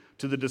impurity,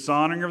 to the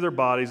dishonoring of their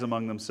bodies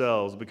among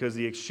themselves, because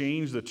they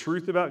exchanged the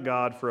truth about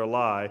God for a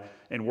lie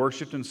and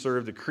worshiped and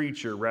served the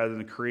creature rather than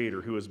the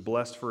Creator, who is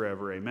blessed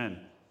forever. Amen.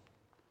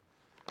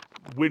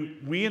 When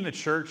we in the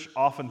church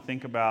often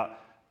think about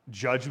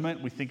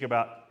judgment, we think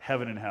about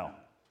heaven and hell,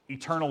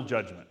 eternal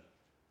judgment,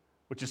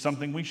 which is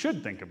something we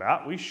should think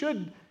about. We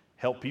should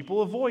help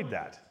people avoid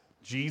that.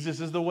 Jesus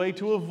is the way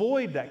to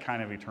avoid that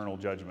kind of eternal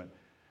judgment.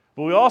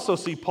 But we also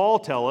see Paul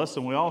tell us,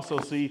 and we also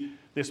see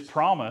this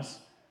promise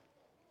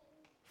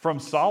from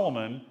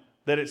Solomon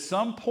that at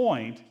some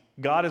point,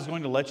 God is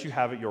going to let you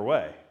have it your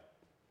way.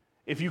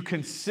 If you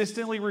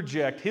consistently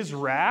reject, his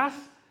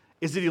wrath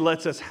is that he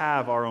lets us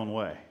have our own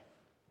way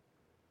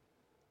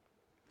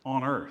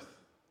on earth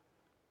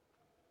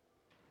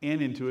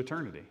and into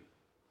eternity.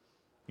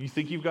 You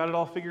think you've got it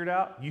all figured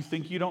out? You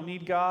think you don't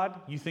need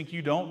God? You think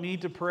you don't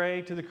need to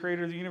pray to the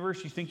Creator of the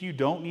universe? You think you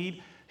don't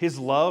need his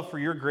love for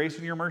your grace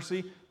and your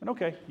mercy? Then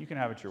okay, you can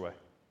have it your way.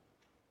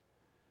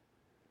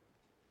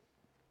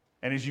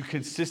 And as you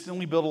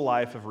consistently build a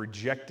life of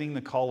rejecting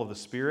the call of the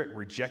Spirit,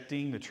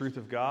 rejecting the truth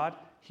of God,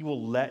 he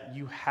will let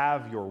you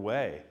have your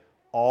way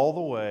all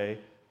the way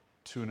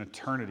to an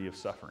eternity of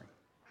suffering.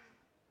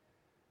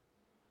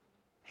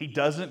 He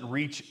doesn't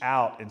reach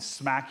out and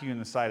smack you in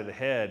the side of the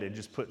head and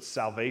just put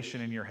salvation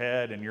in your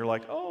head and you're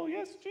like, oh,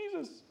 yes,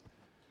 Jesus.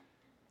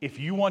 If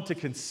you want to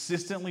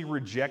consistently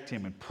reject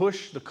him and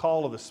push the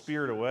call of the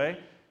Spirit away,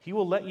 he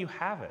will let you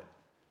have it.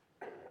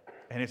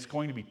 And it's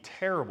going to be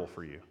terrible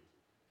for you.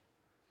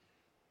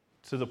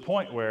 To the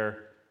point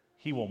where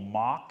he will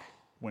mock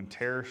when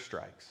terror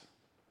strikes.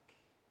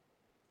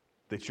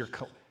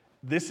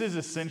 This is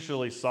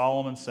essentially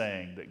Solomon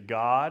saying that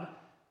God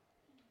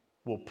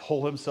will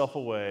pull himself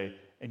away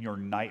and your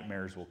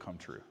nightmares will come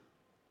true.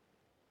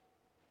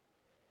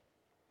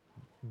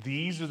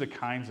 These are the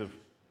kinds of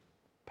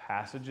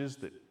passages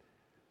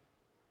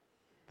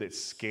that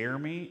scare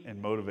me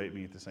and motivate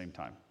me at the same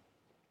time.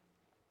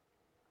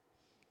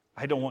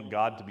 I don't want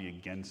God to be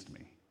against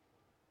me.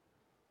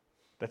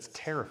 That's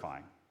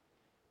terrifying.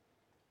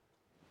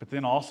 But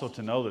then also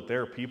to know that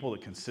there are people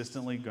that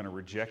consistently going to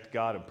reject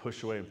God and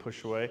push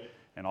away,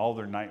 and all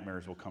their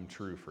nightmares will come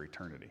true for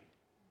eternity.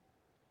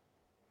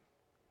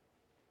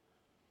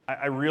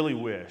 I really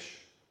wish,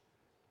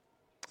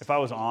 if I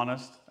was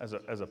honest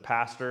as a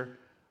pastor,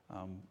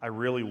 I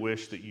really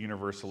wish that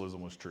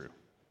universalism was true.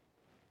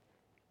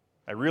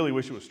 I really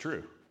wish it was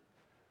true.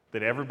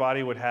 That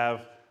everybody would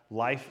have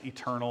life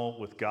eternal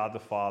with God the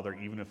Father,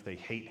 even if they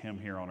hate him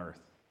here on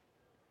earth.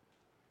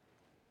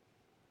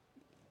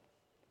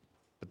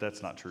 But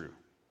that's not true.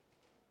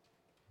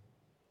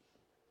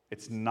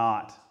 It's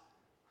not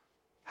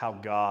how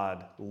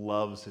God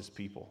loves his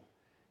people.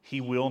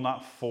 He will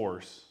not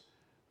force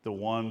the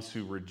ones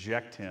who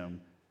reject him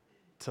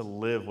to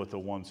live with the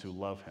ones who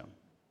love him.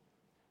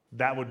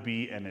 That would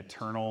be an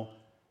eternal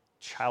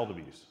child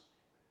abuse.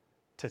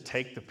 To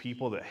take the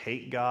people that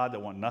hate God,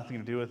 that want nothing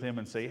to do with him,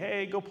 and say,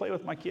 hey, go play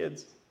with my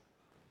kids.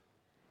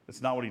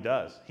 That's not what he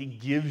does. He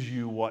gives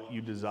you what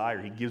you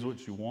desire. He gives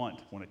what you want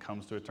when it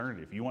comes to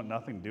eternity. If you want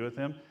nothing to do with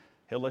him,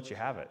 he'll let you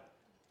have it.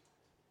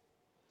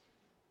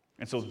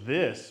 And so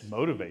this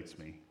motivates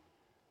me.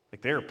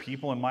 Like, there are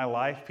people in my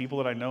life, people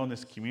that I know in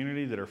this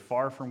community that are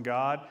far from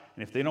God,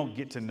 and if they don't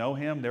get to know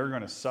him, they're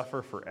going to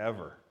suffer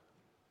forever.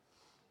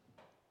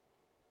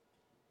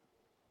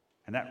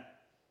 And that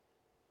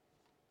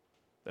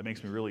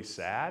makes me really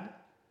sad,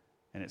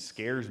 and it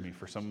scares me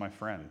for some of my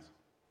friends.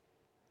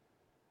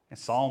 And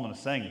Solomon is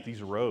saying that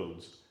these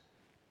roads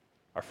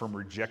are from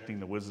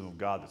rejecting the wisdom of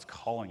God that's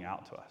calling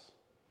out to us.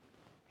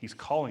 He's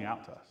calling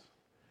out to us.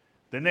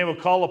 Then they will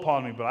call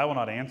upon me, but I will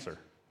not answer.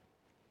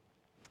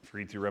 If you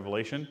read through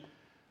Revelation,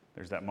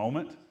 there's that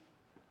moment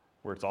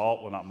where it's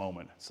all, well, not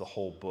moment, it's the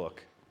whole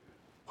book,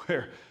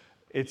 where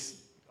it's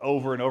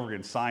over and over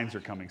again, signs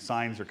are coming,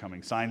 signs are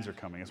coming, signs are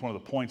coming. It's one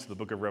of the points of the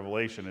book of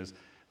Revelation is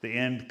the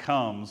end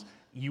comes.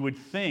 You would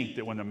think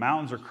that when the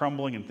mountains are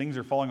crumbling and things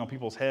are falling on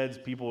people's heads,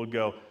 people would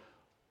go,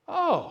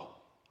 oh,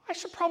 I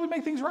should probably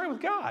make things right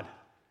with God.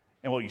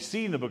 And what you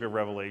see in the book of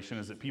Revelation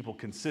is that people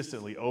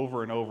consistently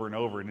over and over and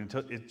over, and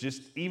until it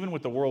just, even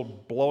with the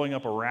world blowing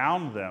up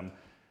around them,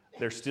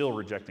 they're still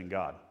rejecting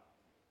God.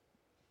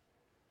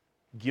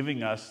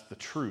 Giving us the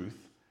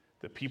truth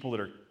that people that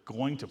are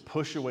going to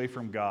push away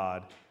from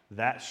God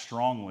that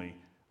strongly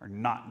are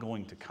not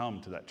going to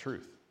come to that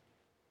truth.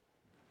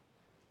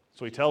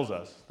 So he tells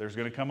us there's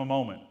going to come a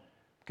moment,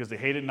 because they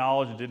hated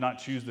knowledge and did not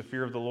choose the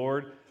fear of the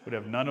Lord, would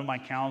have none of my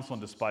counsel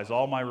and despise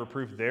all my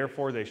reproof.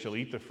 Therefore they shall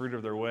eat the fruit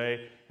of their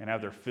way and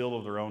have their fill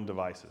of their own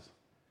devices.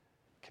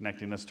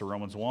 Connecting this to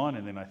Romans 1,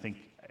 and then I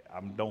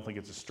don't think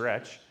it's a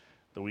stretch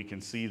that we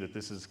can see that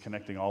this is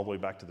connecting all the way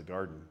back to the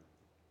garden.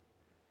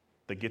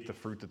 They get the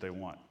fruit that they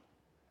want.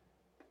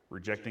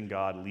 Rejecting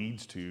God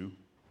leads to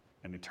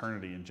an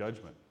eternity in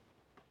judgment.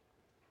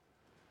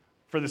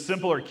 For the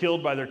simple are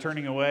killed by their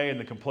turning away, and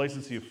the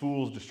complacency of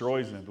fools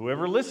destroys them.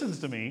 Whoever listens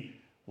to me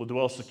will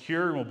dwell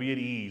secure and will be at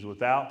ease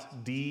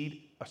without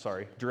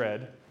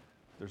dread.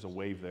 There's a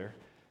wave there.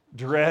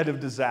 Dread of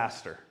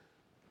disaster.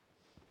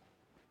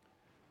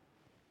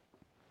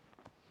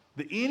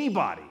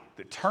 Anybody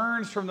that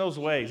turns from those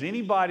ways,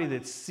 anybody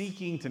that's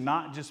seeking to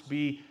not just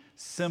be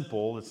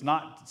simple, that's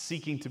not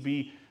seeking to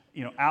be,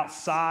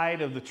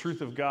 outside of the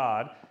truth of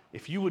God,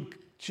 if you would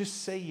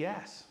just say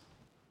yes,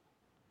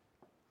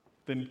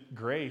 then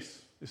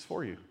grace is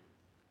for you.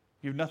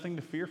 You have nothing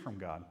to fear from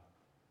God.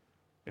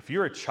 If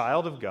you're a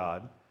child of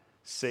God,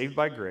 saved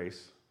by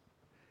grace,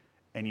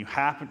 and you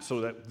happen,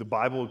 so that the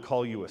Bible would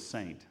call you a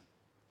saint,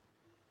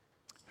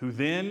 who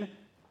then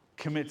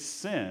commits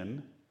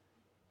sin,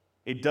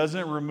 it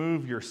doesn't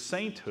remove your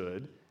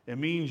sainthood. It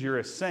means you're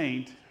a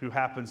saint who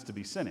happens to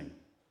be sinning.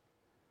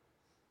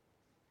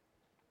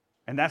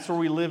 And that's where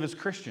we live as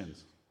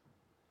Christians.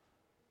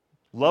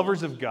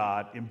 Lovers of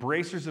God,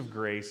 embracers of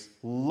grace,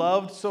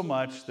 loved so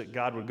much that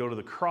God would go to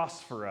the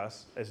cross for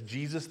us as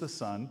Jesus the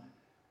Son,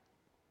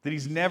 that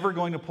he's never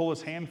going to pull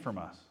his hand from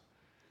us.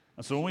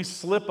 And so when we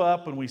slip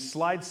up and we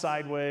slide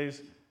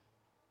sideways,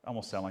 I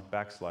almost sound like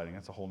backsliding.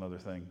 That's a whole other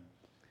thing.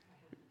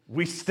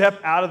 We step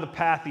out of the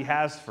path he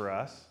has for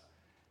us.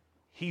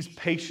 He's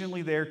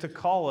patiently there to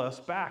call us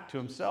back to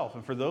himself.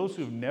 And for those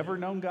who have never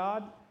known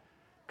God,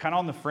 kind of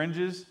on the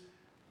fringes,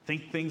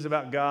 think things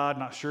about God,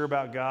 not sure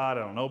about God,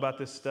 I don't know about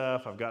this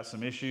stuff, I've got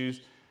some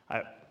issues.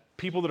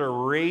 People that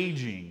are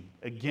raging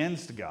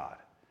against God,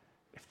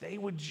 if they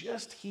would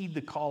just heed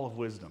the call of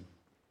wisdom,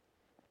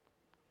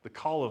 the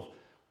call of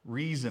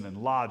reason and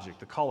logic,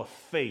 the call of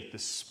faith, the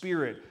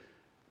Spirit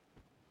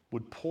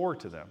would pour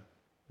to them,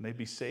 and they'd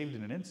be saved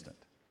in an instant.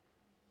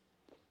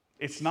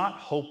 It's not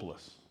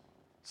hopeless.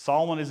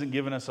 Solomon isn't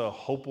giving us a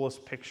hopeless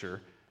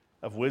picture.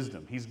 of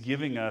wisdom. He's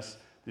giving us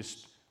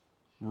this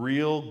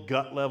real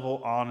gut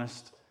level,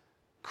 honest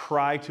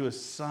cry to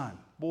his son.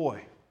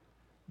 Boy,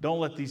 don't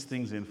let these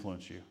things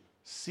influence you.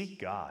 Seek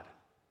God.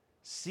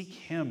 Seek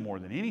him more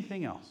than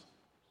anything else.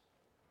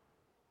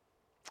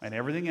 And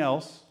everything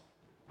else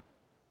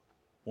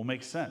will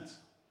make sense.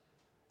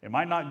 It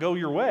might not go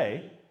your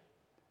way,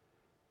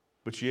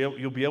 but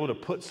you'll be able to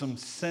put some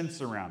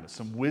sense around it,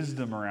 some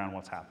wisdom around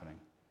what's happening.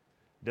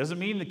 Doesn't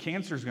mean the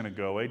cancer is going to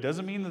go away.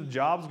 Doesn't mean the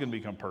job's going to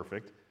become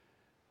perfect.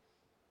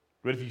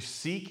 But if you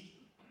seek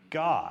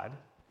God,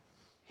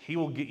 he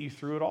will get you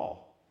through it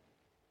all.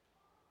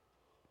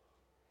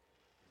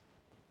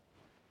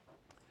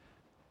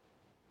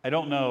 I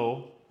don't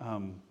know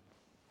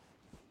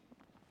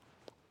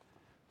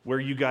where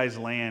you guys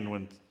land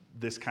when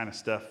this kind of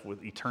stuff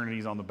with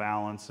eternities on the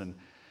balance and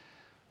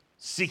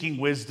seeking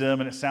wisdom,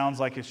 and it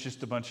sounds like it's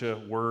just a bunch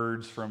of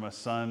words from a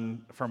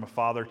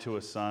father to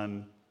a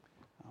son.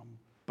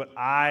 But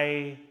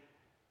I'm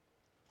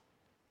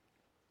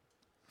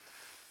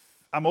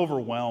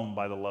overwhelmed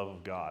by the love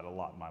of God a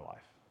lot in my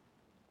life.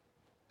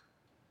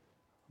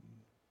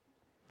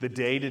 The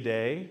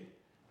day-to-day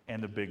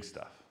and the big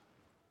stuff.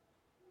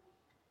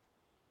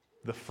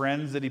 The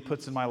friends that he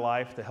puts in my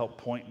life to help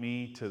point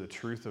me to the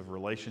truth of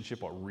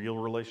relationship, what real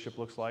relationship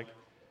looks like,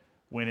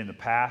 when in the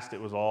past it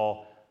was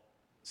all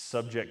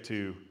subject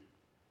to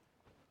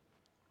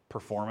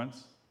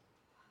performance.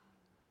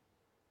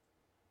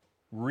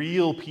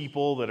 Real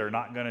people that are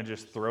not going to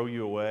just throw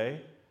you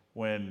away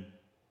when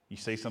you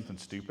say something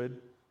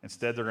stupid.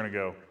 Instead, they're going to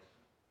go,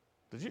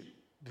 did you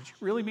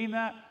really mean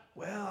that?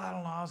 Well, I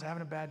don't know, I was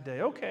having a bad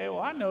day. Okay,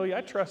 well, I know you,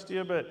 I trust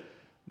you, but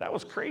that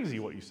was crazy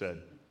what you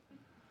said.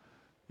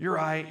 You're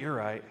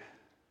right.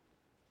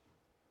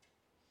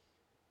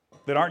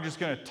 That aren't just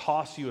going to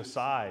toss you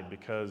aside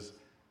because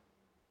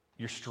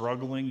you're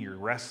struggling, you're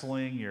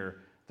wrestling,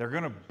 they're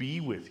going to be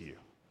with you.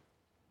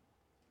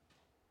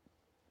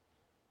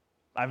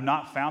 I've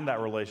not found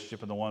that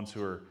relationship in the ones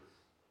who are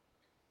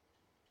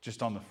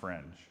just on the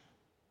fringe,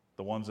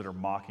 the ones that are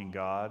mocking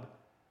God.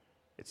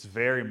 It's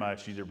very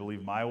much either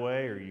believe my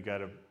way or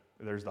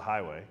there's the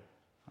highway.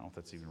 I don't know if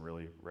that's even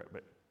really right,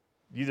 but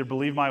you either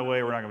believe my way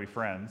or we're not going to be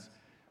friends.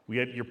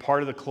 You're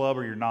part of the club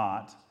or you're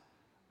not.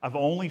 I've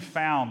only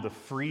found the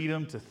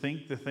freedom to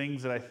think the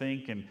things that I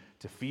think and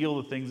to feel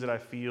the things that I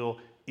feel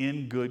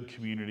in good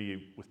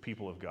community with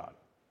people of God.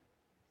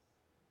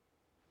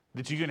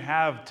 That you can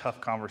have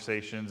tough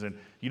conversations and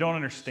you don't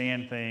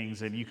understand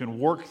things and you can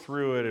work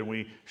through it and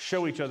we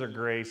show each other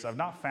grace. I've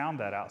not found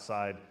that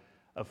outside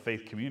of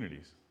faith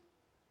communities.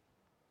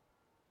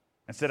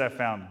 Instead, I've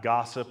found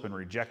gossip and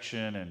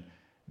rejection and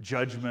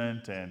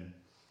judgment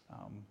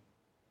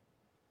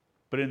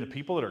but in the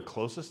people that are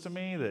closest to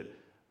me,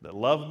 that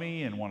love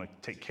me and want to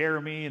take care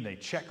of me and they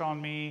check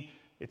on me,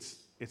 it's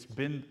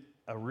been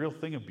a real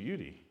thing of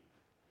beauty.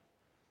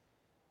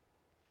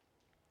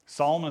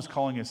 Solomon is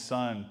calling his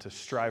son to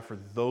strive for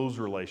those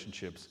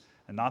relationships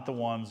and not the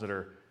ones that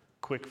are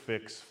quick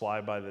fix, fly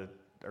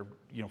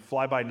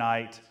by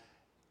night,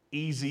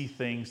 easy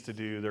things to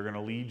do. They're going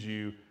to lead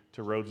you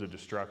to roads of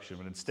destruction.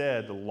 But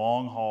instead, the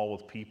long haul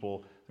with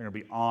people that are going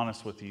to be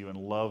honest with you and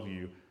love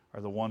you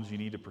are the ones you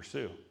need to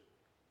pursue.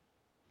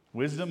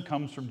 Wisdom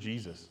comes from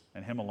Jesus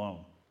and him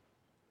alone.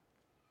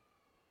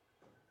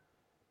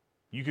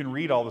 You can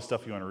read all the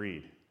stuff you want to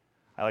read.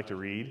 I like to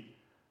read.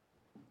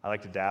 I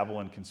like to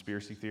dabble in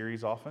conspiracy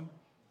theories often.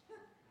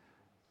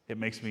 It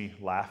makes me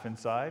laugh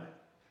inside.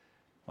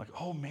 Like,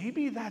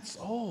 maybe there's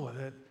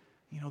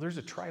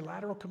a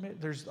trilateral commit.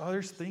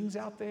 There's things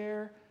out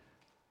there.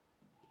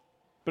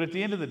 But at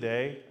the end of the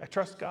day, I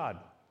trust God.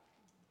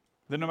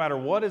 That no matter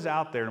what is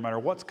out there, no matter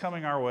what's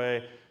coming our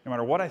way, no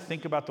matter what I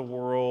think about the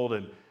world,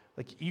 and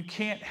you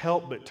can't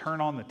help but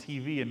turn on the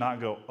TV and not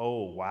go,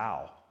 oh,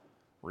 wow,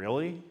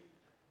 really?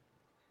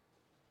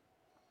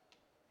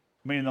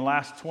 I mean, in the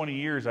last 20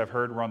 years, I've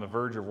heard we're on the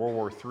verge of World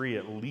War III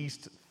at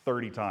least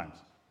 30 times.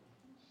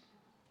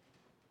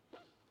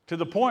 To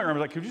the point where I'm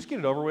like, could we just get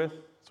it over with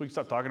so we can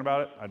stop talking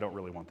about it? I don't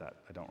really want that.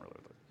 I don't really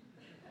want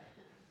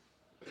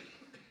that.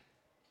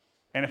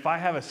 And if I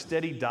have a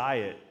steady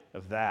diet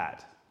of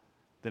that,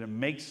 then it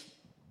makes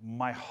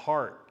my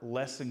heart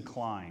less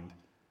inclined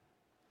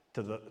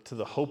to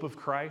the hope of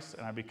Christ,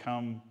 and I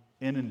become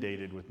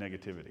inundated with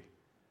negativity.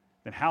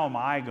 Then how am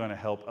I going to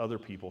help other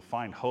people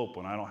find hope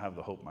when I don't have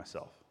the hope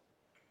myself?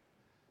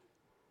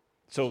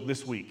 So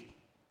this week,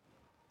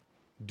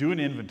 do an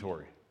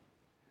inventory.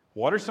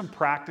 What are some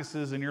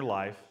practices in your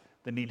life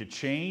that need to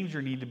change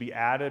or need to be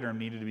added or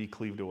needed to be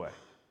cleaved away?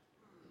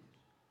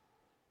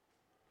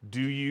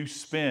 Do you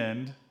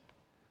spend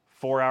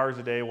 4 hours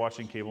a day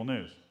watching cable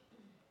news?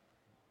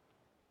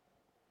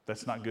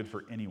 That's not good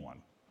for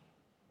anyone.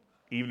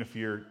 Even if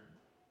you're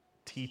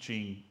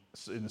teaching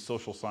in the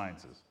social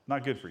sciences.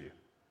 Not good for you.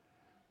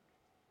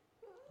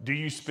 Do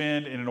you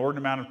spend an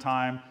inordinate amount of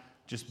time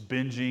just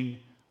binging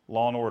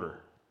Law and Order?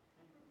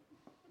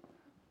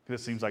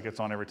 Because it seems like it's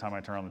on every time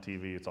I turn on the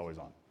TV, it's always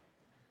on.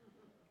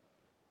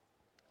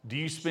 Do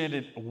you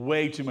spend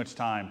way too much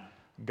time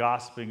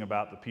gossiping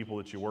about the people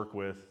that you work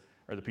with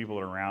or the people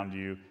that are around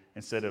you,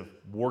 instead of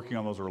working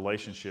on those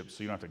relationships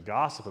so you don't have to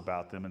gossip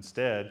about them.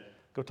 Instead,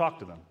 go talk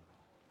to them.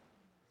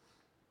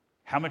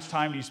 How much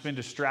time do you spend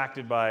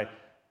distracted by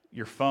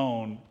your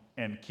phone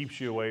and keeps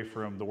you away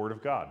from the Word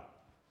of God?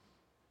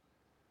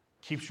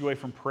 Keeps you away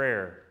from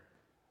prayer.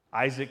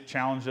 Isaac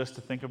challenged us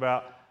to think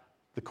about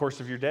the course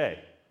of your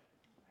day.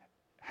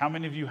 How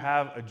many of you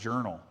have a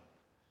journal?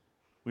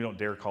 We don't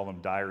dare call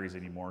them diaries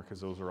anymore because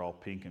those are all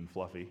pink and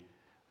fluffy.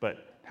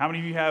 But how many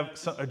of you have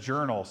a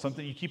journal,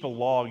 something you keep a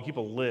log, you keep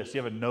a list,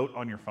 you have a note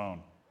on your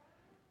phone?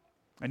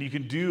 And you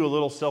can do a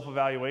little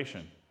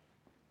self-evaluation.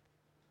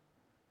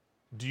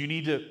 Do you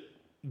need to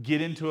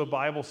get into a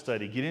Bible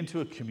study, get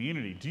into a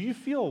community? Do you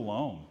feel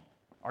alone?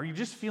 Are you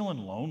just feeling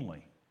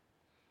lonely?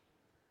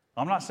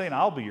 I'm not saying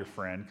I'll be your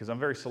friend because I'm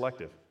very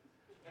selective.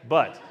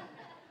 But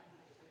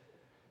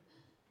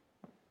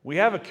we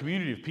have a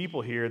community of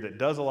people here that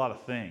does a lot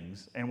of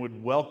things and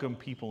would welcome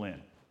people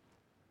in.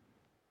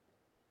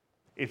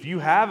 If you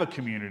have a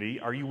community,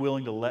 are you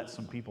willing to let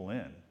some people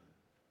in?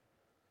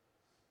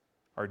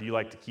 Or do you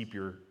like to keep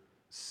your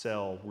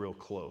cell real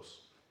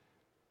close?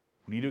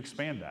 We need to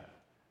expand that.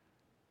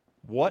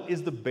 What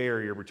is the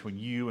barrier between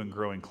you and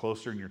growing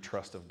closer in your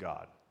trust of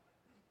God?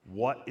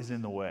 What is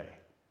in the way?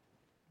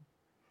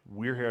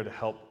 We're here to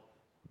help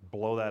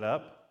blow that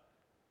up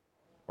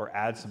or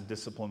add some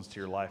disciplines to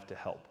your life to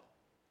help.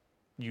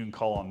 You can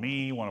call on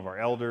me, one of our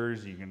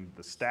elders,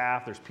 the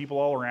staff. There's people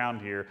all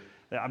around here.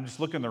 I'm just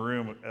looking in the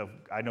room.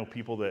 I know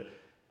people that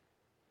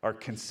are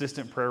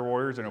consistent prayer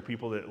warriors. I know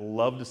people that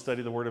love to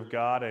study the Word of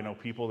God. I know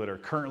people that are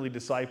currently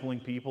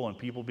discipling people and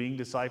people being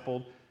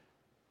discipled.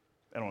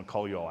 I don't want to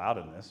call you all out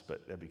in this,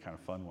 but that'd be kind of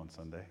fun one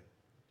Sunday.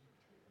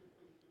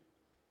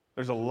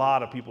 There's a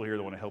lot of people here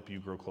that want to help you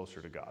grow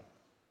closer to God.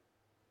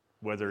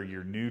 Whether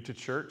you're new to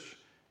church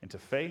and to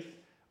faith,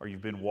 or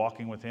you've been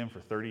walking with Him for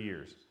 30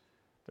 years,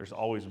 there's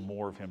always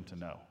more of Him to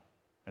know.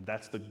 And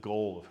that's the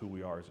goal of who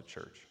we are as a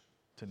church,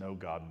 to know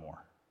God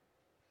more.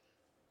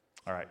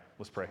 All right,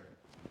 let's pray.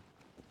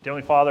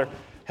 Heavenly Father,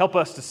 help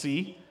us to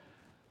see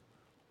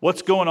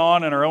what's going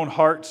on in our own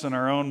hearts and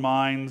our own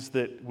minds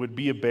that would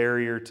be a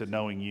barrier to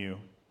knowing You.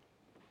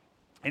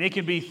 And it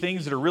can be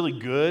things that are really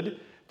good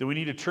that we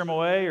need to trim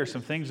away, or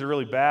some things that are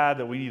really bad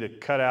that we need to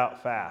cut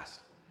out fast.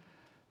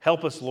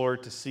 Help us,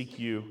 Lord, to seek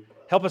You.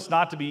 Help us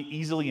not to be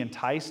easily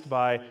enticed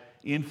by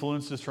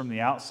influences from the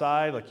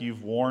outside, like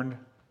You've warned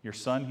Your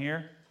Son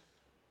here.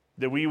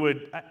 That we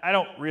would, I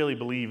don't really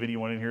believe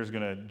anyone in here is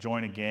going to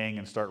join a gang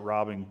and start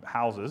robbing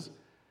houses.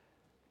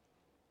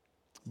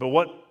 But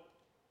what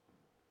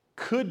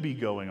could be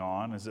going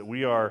on is that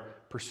we are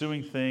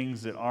pursuing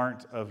things that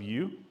aren't of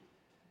You,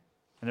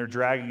 and they're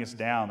dragging us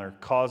down. They're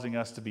causing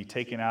us to be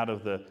taken out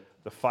of the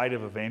fight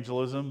of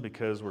evangelism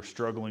because we're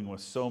struggling with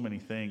so many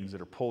things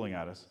that are pulling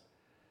at us.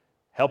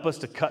 Help us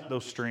to cut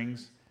those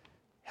strings.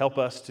 Help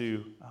us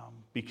to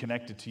be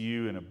connected to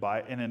You in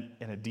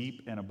a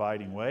deep and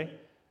abiding way,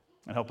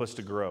 and help us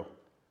to grow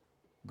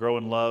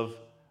in love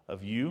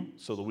of You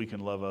so that we can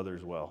love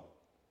others well.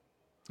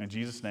 In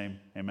Jesus' name,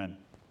 amen.